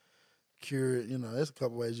it, cure it. You know, there's a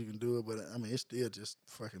couple ways you can do it, but I mean, it's still just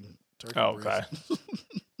fucking turkey Okay. breast.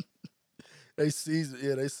 They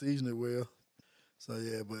season it well. So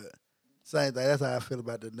yeah, but same thing. That's how I feel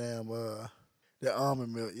about the damn the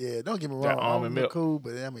almond milk. Yeah, don't get me wrong, That almond almond milk milk. cool,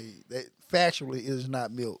 but I mean, factually, it is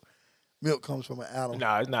not milk. Milk comes from an animal.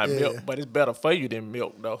 Nah, it's not Yeah. milk, but it's better for you than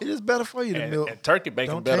milk, though. It is better for you than And, milk. and turkey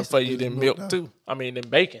bacon Don't better taste for as you good as than milk, milk, though. too. I mean, than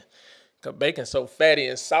bacon. Because bacon's so fatty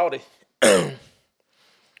and salty.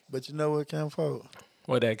 But you know what, kinfolk?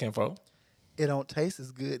 Where that came from? It don't taste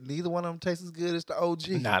as good. Neither one of them tastes as good as the OG.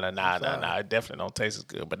 Nah. sorry. It definitely don't taste as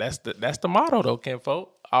good. But that's the motto, though,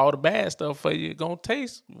 kinfolk. All the bad stuff for you gonna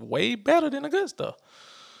taste way better than the good stuff.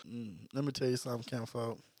 Let me tell you something,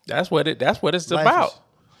 kinfolk. That's what it's Life about. is-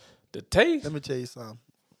 The taste. Let me tell you something.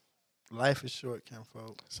 Life is short,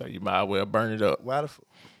 kinfolk. So you might as well burn it up.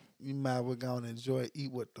 You might as well go and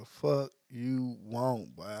eat what the fuck you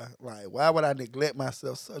want, boy. Like, why would I neglect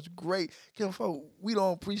myself? Such great, kinfolk. We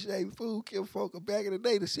don't appreciate food, kinfolk. Back in the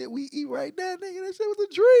day, the shit we eat right now, nigga, that shit was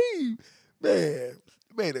a dream, man.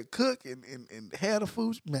 To cook and have the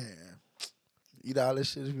food, man. Eat all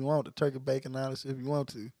this shit if you want. The turkey bacon, all this shit if you want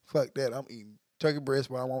to. Fuck that. I'm eating turkey breast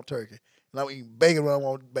when I want turkey. And I'm eating bacon when I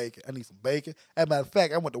want bacon. I need some bacon. As a matter of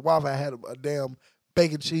fact, I went to Waffle. I had a damn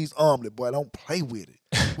bacon cheese omelet. Boy, don't play with it.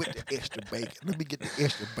 With the extra bacon. Let me get the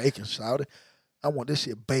extra bacon, shawty. I want this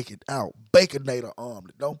shit baconed out. Baconator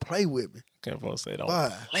omelet. Don't play with me. Kinfolk say don't Boy.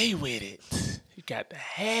 play with it. You got to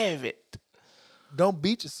have it. Don't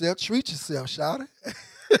beat yourself. Treat yourself, shawty.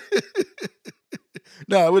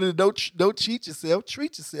 Nah, don't cheat yourself.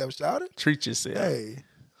 Treat yourself, shout it. Treat yourself. Hey,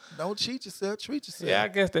 don't cheat yourself. Treat yourself. Yeah, I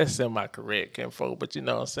guess that's semi-correct, kinfolk. But you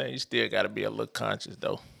know what I'm saying? You still got to be a little conscious,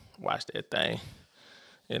 though. Watch that thing.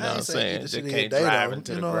 You know what I'm saying? Just can't drive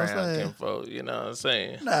into the ground, kinfolk. You know what I'm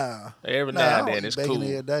saying? Nah. Every now and I then don't it's eat bacon cool.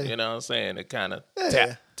 every day. You know what I'm saying? To kind of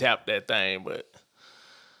Yeah. tap that thing, but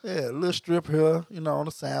Yeah, a little strip here, on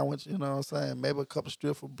a sandwich, you know what I'm saying? Maybe a couple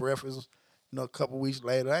strips for breakfast, a couple weeks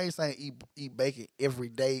later. I ain't saying eat bacon every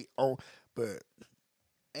day, but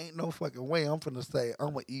ain't no fucking way I'm finna say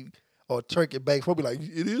I'm gonna eat or turkey bacon. I'll be like,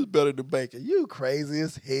 it is better than bacon. You crazy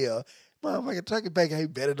as hell. Motherfucking turkey bacon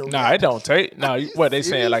ain't better than nah, it don't taste. Nah, what they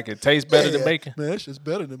saying? Like it tastes better than bacon? Man, it's just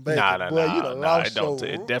better than bacon. Nah, Boy, you done lost it don't. your...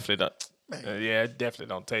 It definitely don't. Man. Yeah, it definitely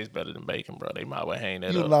don't taste better than bacon, bro. They might well hang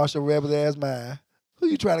that You up. lost your rebel ass mind. Who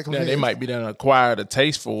you trying to convince? Now, they might be done acquired a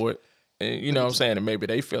taste for it, and you know what I'm saying, and maybe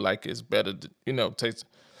they feel like it's better, tastes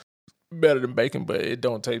better than bacon, but it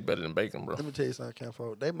don't taste better than bacon, bro. Let me tell you something,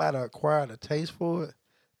 Campo. They might have acquired a taste for it,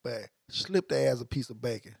 but slip their ass a piece of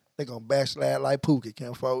bacon. They gonna backslide like Pookie,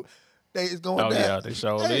 Campo. It's going down. Yeah, they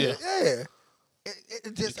sure is. Yeah.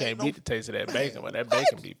 It just you can't beat the taste of that bacon, but that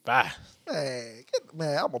bacon be fire.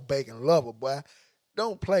 Man, I'm a bacon lover, boy.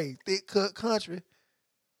 Don't play thick cut country.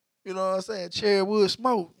 You know what I'm saying? Cherry wood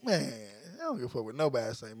smoke, man. I don't give a fuck what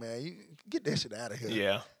nobody say, man. You get that shit out of here.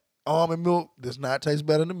 Yeah. Almond milk does not taste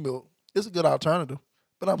better than milk. It's a good alternative,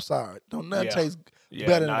 but I'm sorry, don't nothing taste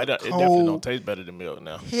better than a cold, it definitely don't taste better than milk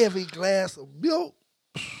now. Heavy glass of milk.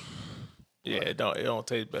 Yeah, it don't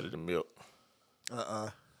taste better than milk.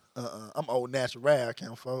 I'm old natural, I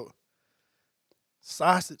can't afford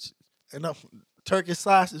sausage and turkey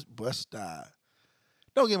sausage, bust style.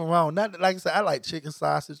 Don't get me wrong. Not like I said, I like chicken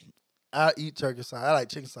sausage. I eat turkey sausage. I like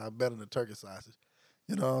chicken sausage better than turkey sausage.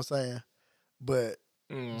 You know what I'm saying? But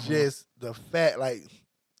just the fact, like,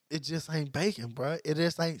 it just ain't bacon, bro. It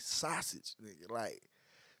just ain't sausage, nigga. Like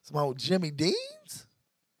some old Jimmy Dean's.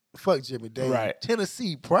 Fuck Jimmy Dean. Right.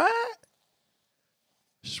 Tennessee Pride.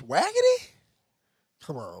 Swaggity.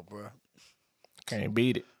 Come on, bro. Can't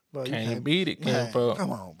beat it. Bro, can't beat it, man,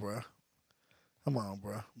 come on, bro. Come on,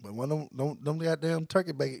 bro. But when them goddamn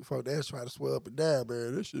turkey bacon folk, they try to swear up and down,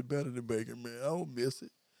 man. This shit better than bacon, man. I don't miss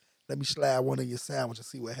it. Let me slide one in your sandwich and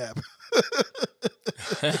see what happens.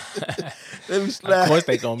 Let me slide. Of course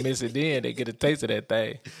they gonna miss it then. They get a taste of that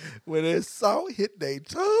thing. When that salt hit their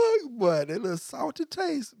tongue, boy, that little salty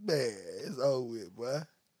taste, man, it's over with, boy.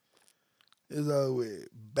 It's over with.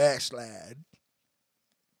 Backslide.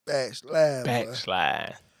 Backslide.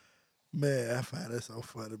 Boy. Man, I find that so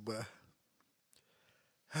funny, boy.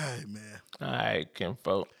 Hey, man. All right,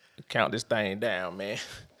 kinfolk. Count this thing down, man.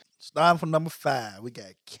 Starting from number 5, we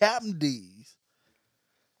got Captain D's.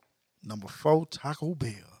 Number 4, Taco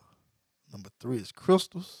Bell. Number 3 is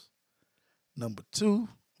Crystals. Number 2,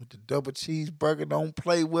 with the double cheeseburger, don't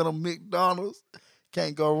play with them, McDonald's.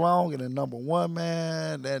 Can't go wrong. And then number 1,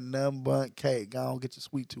 man, that nothing but cake. Go on, get your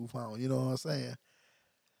sweet tooth on. You know what I'm saying?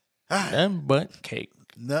 Nothing but cake.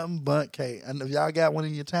 Nothing but cake. And if y'all got one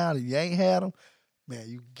in your town and you ain't had them, man,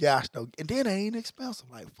 you gosh though. And then they ain't expensive.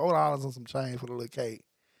 Like $4 and some change for the little cake.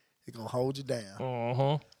 It gonna hold you down.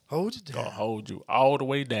 Hold you down. Gonna hold you all the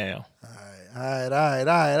way down. All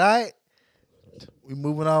right. We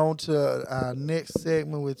moving on to our next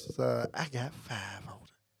segment, which is I got 5 on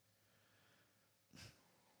it.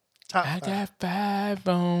 Top 5. Got 5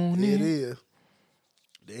 on it.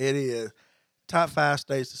 It is. Top 5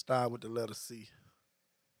 states to start with the letter C.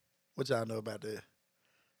 What y'all know about that?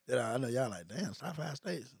 I know y'all like, damn, top 5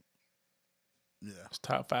 states. Yeah. It's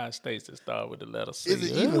top 5 states that start with the letter C. Is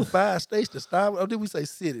it even 5 states to start with? Or did we say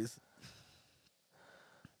cities?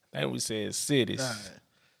 I think we said cities. All right.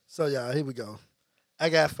 So, y'all, here we go. I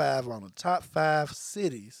got 5 on the top 5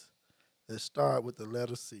 cities that start with the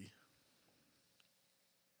letter C.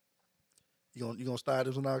 You gonna start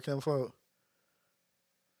this one out, Kevin Ford?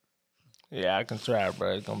 Yeah, I can try,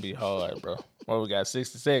 bro. It's gonna be hard, bro. Well, we got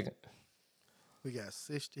 60 seconds. We got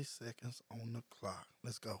 60 seconds on the clock.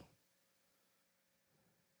 Let's go.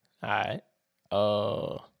 All right.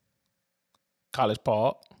 College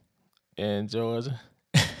Park in Georgia.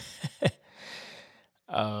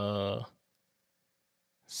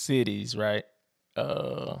 Cities, right?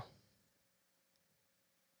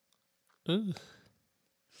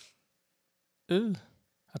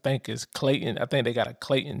 I think it's Clayton. I think they got a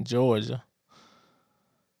Clayton, Georgia.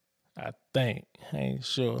 I think. I ain't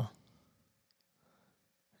sure.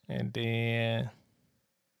 And then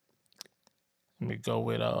let me go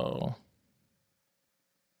with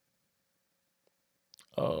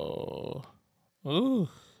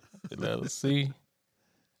let's see.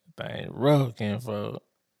 Thing rough, for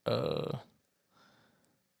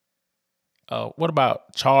What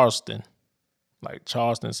about Charleston? Like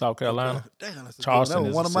Charleston, South Carolina. Okay. Damn, that's a Charleston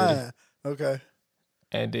good one. That is was one a of city. mine. Okay.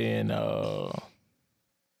 And then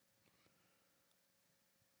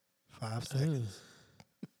 5 seconds.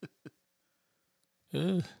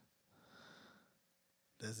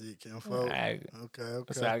 That's it, Kim Folk. Okay.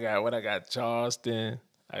 So I got Charleston.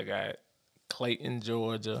 I got Clayton,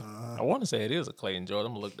 Georgia. I want to say it is a Clayton, Georgia.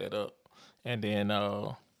 I'm gonna look that up. And then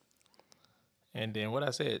what I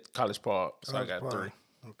said, College Park. So I got 3.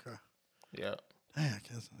 Okay. Yeah. Damn,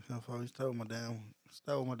 Kim Folk, you stole my damn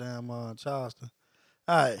Charleston.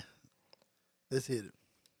 All right. Let's hit it.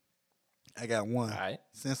 I got 1. All right.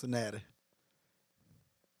 Cincinnati.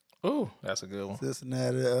 Ooh, that's a good one.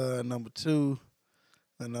 Cincinnati, number 2.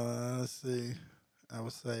 And let's see. I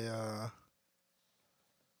would say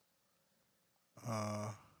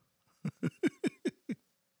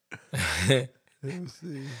let me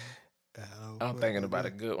see. I'm thinking about a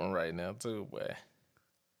good one right now too, but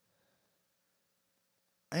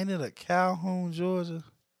ain't it a Calhoun, Georgia?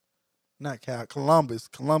 Not Columbus,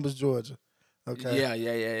 Georgia. Okay.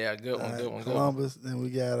 Yeah. Good one. Columbus. Then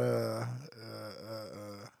we got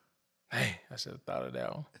hey, I should have thought of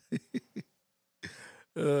that one.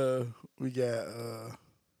 we got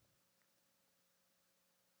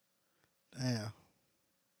damn.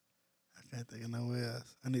 I can't think of nowhere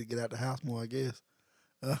else. I need to get out the house more, I guess.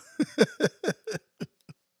 Damn.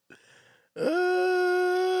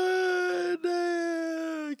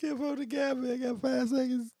 I can't hold the gap. I got 5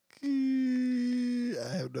 seconds.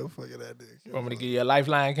 I have no fucking idea. Want me to give you a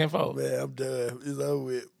lifeline, Kinfolk? Man, I'm done. It's over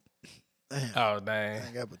with. Damn. Oh, dang.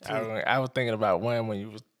 I got I was thinking about one when you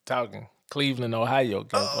was talking. Cleveland, Ohio,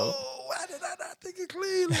 Kinfolk. Oh, why did I not think of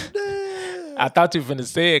Cleveland? Damn. I thought you finna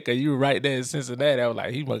say it because you were right there in Cincinnati. I was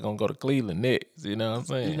like, he was going to go to Cleveland next. You know what I'm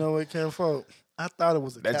saying? You know what, Kinfolk? I thought it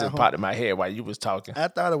was a That Calhoun. just popped in my head while you was talking. I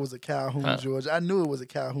thought it was a Calhoun, Georgia. I knew it was a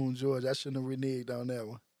Calhoun, Georgia. I shouldn't have reneged on that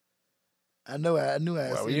one. I knew I had seen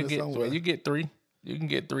it somewhere. Well, you get 3. You can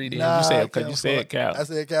get 3 then. Nah, you said Cal. I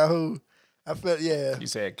said Calhoun. I felt, yeah. You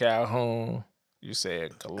said Calhoun. You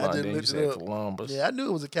said London. You said Columbus. Yeah, I knew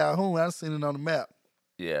it was a Calhoun. I seen it on the map.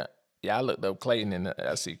 Yeah. I looked up Clayton and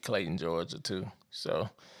I see Clayton, Georgia too. So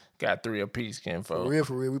got 3 apiece, Kinfolk.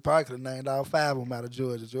 For real. We probably could have named all 5 of them out of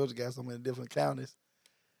Georgia. Georgia got so many different counties.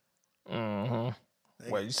 Mm-hmm.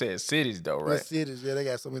 Well, you said cities though, right? Well, cities, yeah, they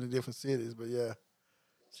got so many different cities, but yeah.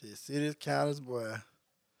 Shit, cities, counties, boy.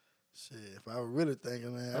 Shit, if I were really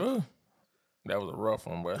thinking, man. That was a rough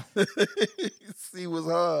one, boy. C was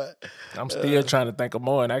hard. I'm still trying to think of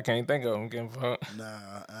more, and I can't think of them, Kinfolk.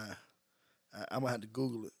 Nah, I'm going to have to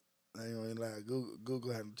Google it. I ain't going to lie.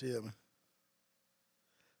 Google had to tell me.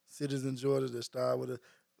 Cities in Georgia that start with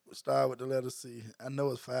the letter C. I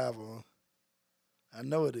know it's 5 of them. I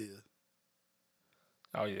know it is.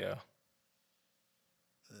 Oh, yeah.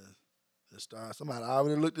 Somebody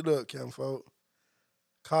already looked it up, Kinfolk.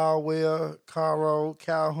 Caldwell, Carroll,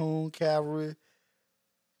 Calhoun, Cavalry.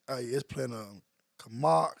 Oh, yeah, it's plenty of them.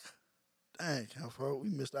 Camargue. Dang, Kinfolk, we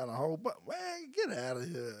missed out on a whole bunch. Man, get out of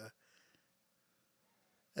here.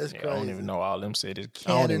 That's crazy. I don't even know all them cities.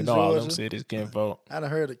 Cannon, all them Georgia. cities, Kinfolk. I done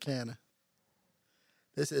heard of Cannon.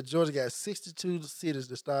 They said Georgia got 62 cities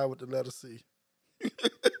that start with the letter C.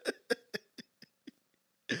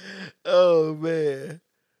 Oh, man.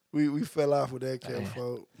 We fell off with that,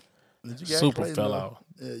 Kinfolk. Super Clayton, fell though. off.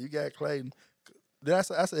 Yeah, you got Clayton. I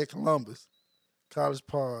said Columbus, College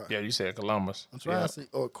Park. Yeah, you said Columbus. I'm trying to see.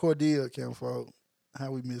 Or Cordell, Kinfolk.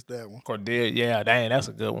 How we missed that one? Cordell, yeah, dang, that's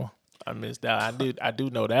a good one. I missed that. I do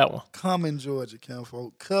know that one. Cumming, Georgia,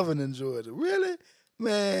 Kinfolk. Covenant, Georgia. Really?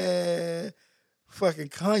 Man. Fucking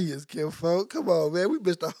Conyers, Kinfolk. Come on, man. We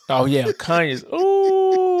missed the Oh, yeah, Conyers.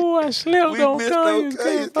 Ooh, I slipped on Conyers.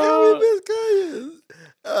 We missed Conyers.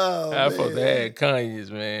 Oh, I man. supposed to have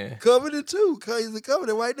Conyers, man. Covenant, too. Conyers and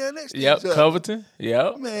Covenant right there next to each other. Covington.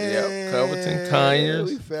 Yep. Man. Yep. Covington,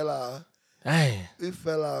 Conyers. We fell off. Dang. We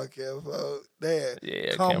fell off, Kinfolk. Damn.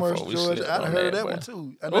 Yeah, Commerce, Kinfolk, we Georgia. slipped I on heard that, that boy. one,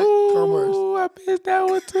 too. I know Commerce. Ooh, I missed that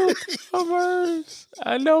one, too. Commerce.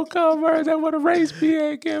 I know Commerce. That's where the race be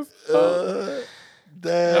at, Kinfolk.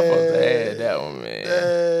 Dang. I supposed to have that one, man.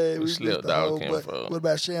 Dang. We slipped out, Kinfolk. What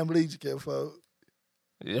about Chamblee, Kinfolk?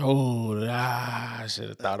 Oh, I should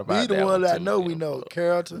have thought about that. We the one that I too, know we know.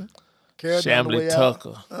 Carrollton. Carrollton on the way Chamblee out.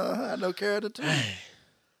 Tucker. I know Carrollton, too.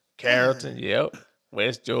 Carrollton, yep.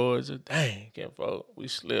 West Georgia. Dang, Kinfolk. We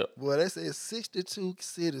slipped. Boy, they say 62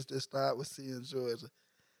 cities that start with C in Georgia.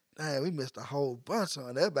 Dang, we missed a whole bunch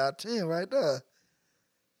on that. About 10 right there.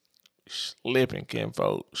 Slipping,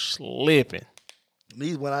 Kinfolk. Slipping.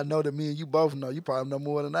 These one I know that me and you both know. You probably know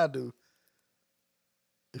more than I do.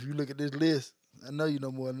 If you look at this list, I know you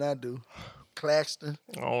know more than I do. Claxton.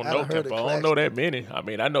 I don't know, Kempo. I don't know that many. I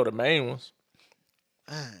mean, I know the main ones.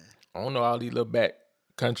 Man. I don't know all these little back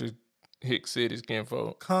country hick cities,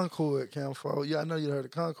 Kenfolk. Concord, Kenfolk. Yeah, I know you heard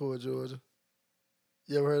of Concord, Georgia.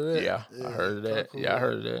 You ever heard of that? Yeah, I heard of that. Concord. Yeah, I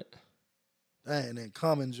heard of that. Dang, and then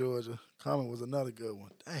Common, Georgia. Common was another good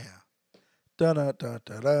one. Damn.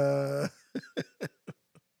 Da-da-da-da-da.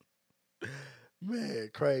 Man,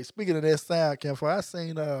 crazy. Speaking of that sound, Kenfolk, I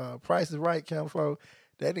seen Price is Right, Kenfolk.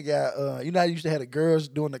 That got, you know, I used to have the girls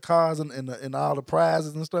doing the cars and all the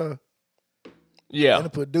prizes and stuff. Yeah. And they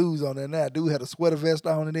put dudes on there now. Dude had a sweater vest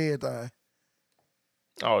on and everything.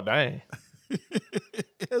 Oh, dang. I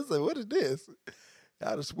said, what is this?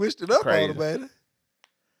 Y'all done switched it up on the baby.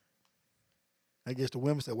 I guess the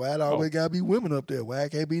women said, why it always got to be women up there? Why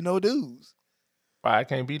it can't be no dudes? Why it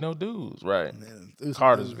can't be no dudes, right.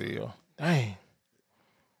 Cartersville. Dang.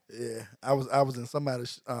 Yeah. I was in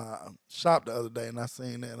somebody's shop the other day and I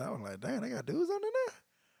seen that and I was like, dang, they got dudes on there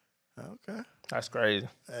now? Okay. That's crazy.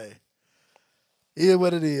 Hey. Yeah,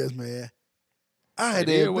 what it is, man. All right,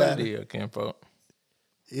 everybody. Yeah, what it is, Kenfolk.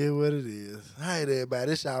 Yeah, what it is. All right, everybody.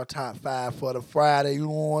 This y'all top 5 for the Friday. You know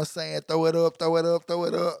what I'm saying? Throw it up, throw it up, throw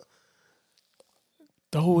it up.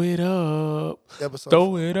 Throw it up. Episode throw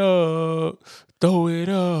 4. It up. Throw it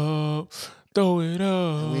up. Throw it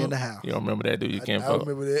up. And we in the house. You don't remember that, do you, Kenfolk? I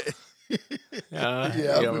remember that.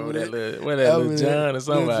 Yeah, I remember that little, what that little John or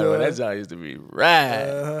somebody. Well, that John used to be right.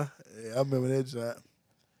 Yeah, I remember that John.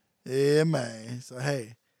 Yeah, man. So,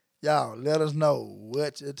 hey, y'all, let us know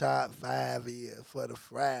what your top 5 is for the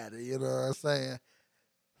Friday. You know what I'm saying?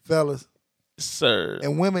 Fellas. Sir.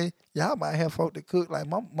 And women, y'all might have folk that cook. Like,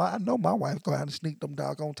 I know my wife go out and sneak them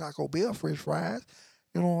doggone Taco Bell French fries.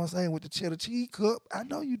 You know what I'm saying? With the cheddar cheese cup. I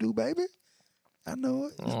know you do, baby. I know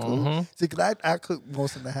it. It's cool. See, because I cook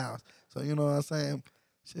most in the house. So, you know what I'm saying?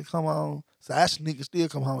 She come on. So I sneak and still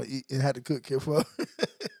come home and eat and have to cook here for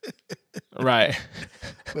Right.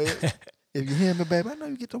 But if you hear me, baby, I know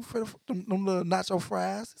you get them little nacho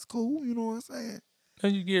fries. It's cool. You know what I'm saying? No,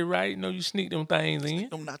 you get right. No, you sneak them things in. Sneak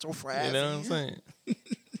them nacho fries. You know what I'm saying?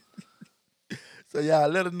 So, y'all,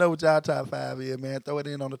 let us know what y'all top 5 is, man. Throw it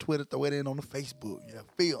in on the Twitter. Throw it in on the Facebook. Yeah,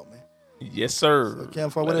 feel me. Yes, sir. So,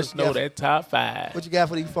 Kenfolk, let us know that top 5. What you got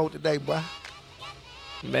for these folk today, boy?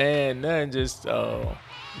 Man, nothing. Just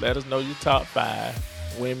let us know your top 5.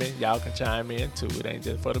 Women, y'all can chime in too. It ain't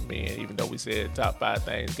just for the men, even though we said top 5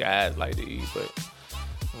 things guys like to eat, but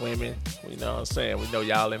women, you know what I'm saying? We know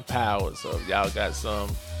y'all empowered, so if y'all got some,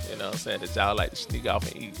 you know what I'm saying, that y'all like to sneak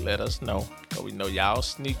off and eat, let us know. Because we know y'all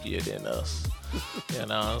sneakier than us. You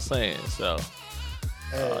know what I'm saying? So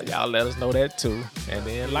y'all let us know that too. And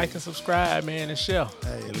then like and subscribe, man, and share.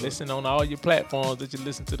 And listen on all your platforms that you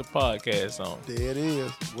listen to the podcast on. There it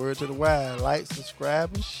is. Word to the wide. Like,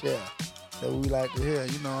 subscribe, and share. That's what we like to hear.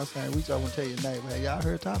 You know what I'm saying? Reach over and tell your neighbor, hey, y'all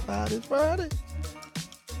heard top 5 this Friday?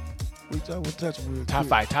 Reach over and touch them real top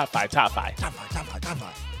quick. Top 5.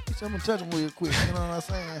 Reach over and touch them real quick. You know what I'm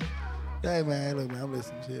saying? Hey, man, look, man, I'm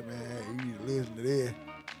listening to shit, man. Hey, you need to listen to this.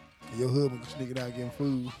 Your husband sneaking out getting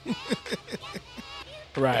food.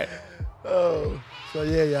 Right. Oh, so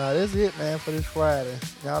yeah, y'all, that's it, man, for this Friday.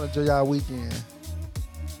 Y'all enjoy y'all weekend.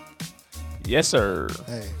 Yes, sir.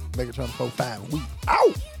 Hey, make it 24/5 week.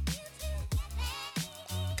 Out.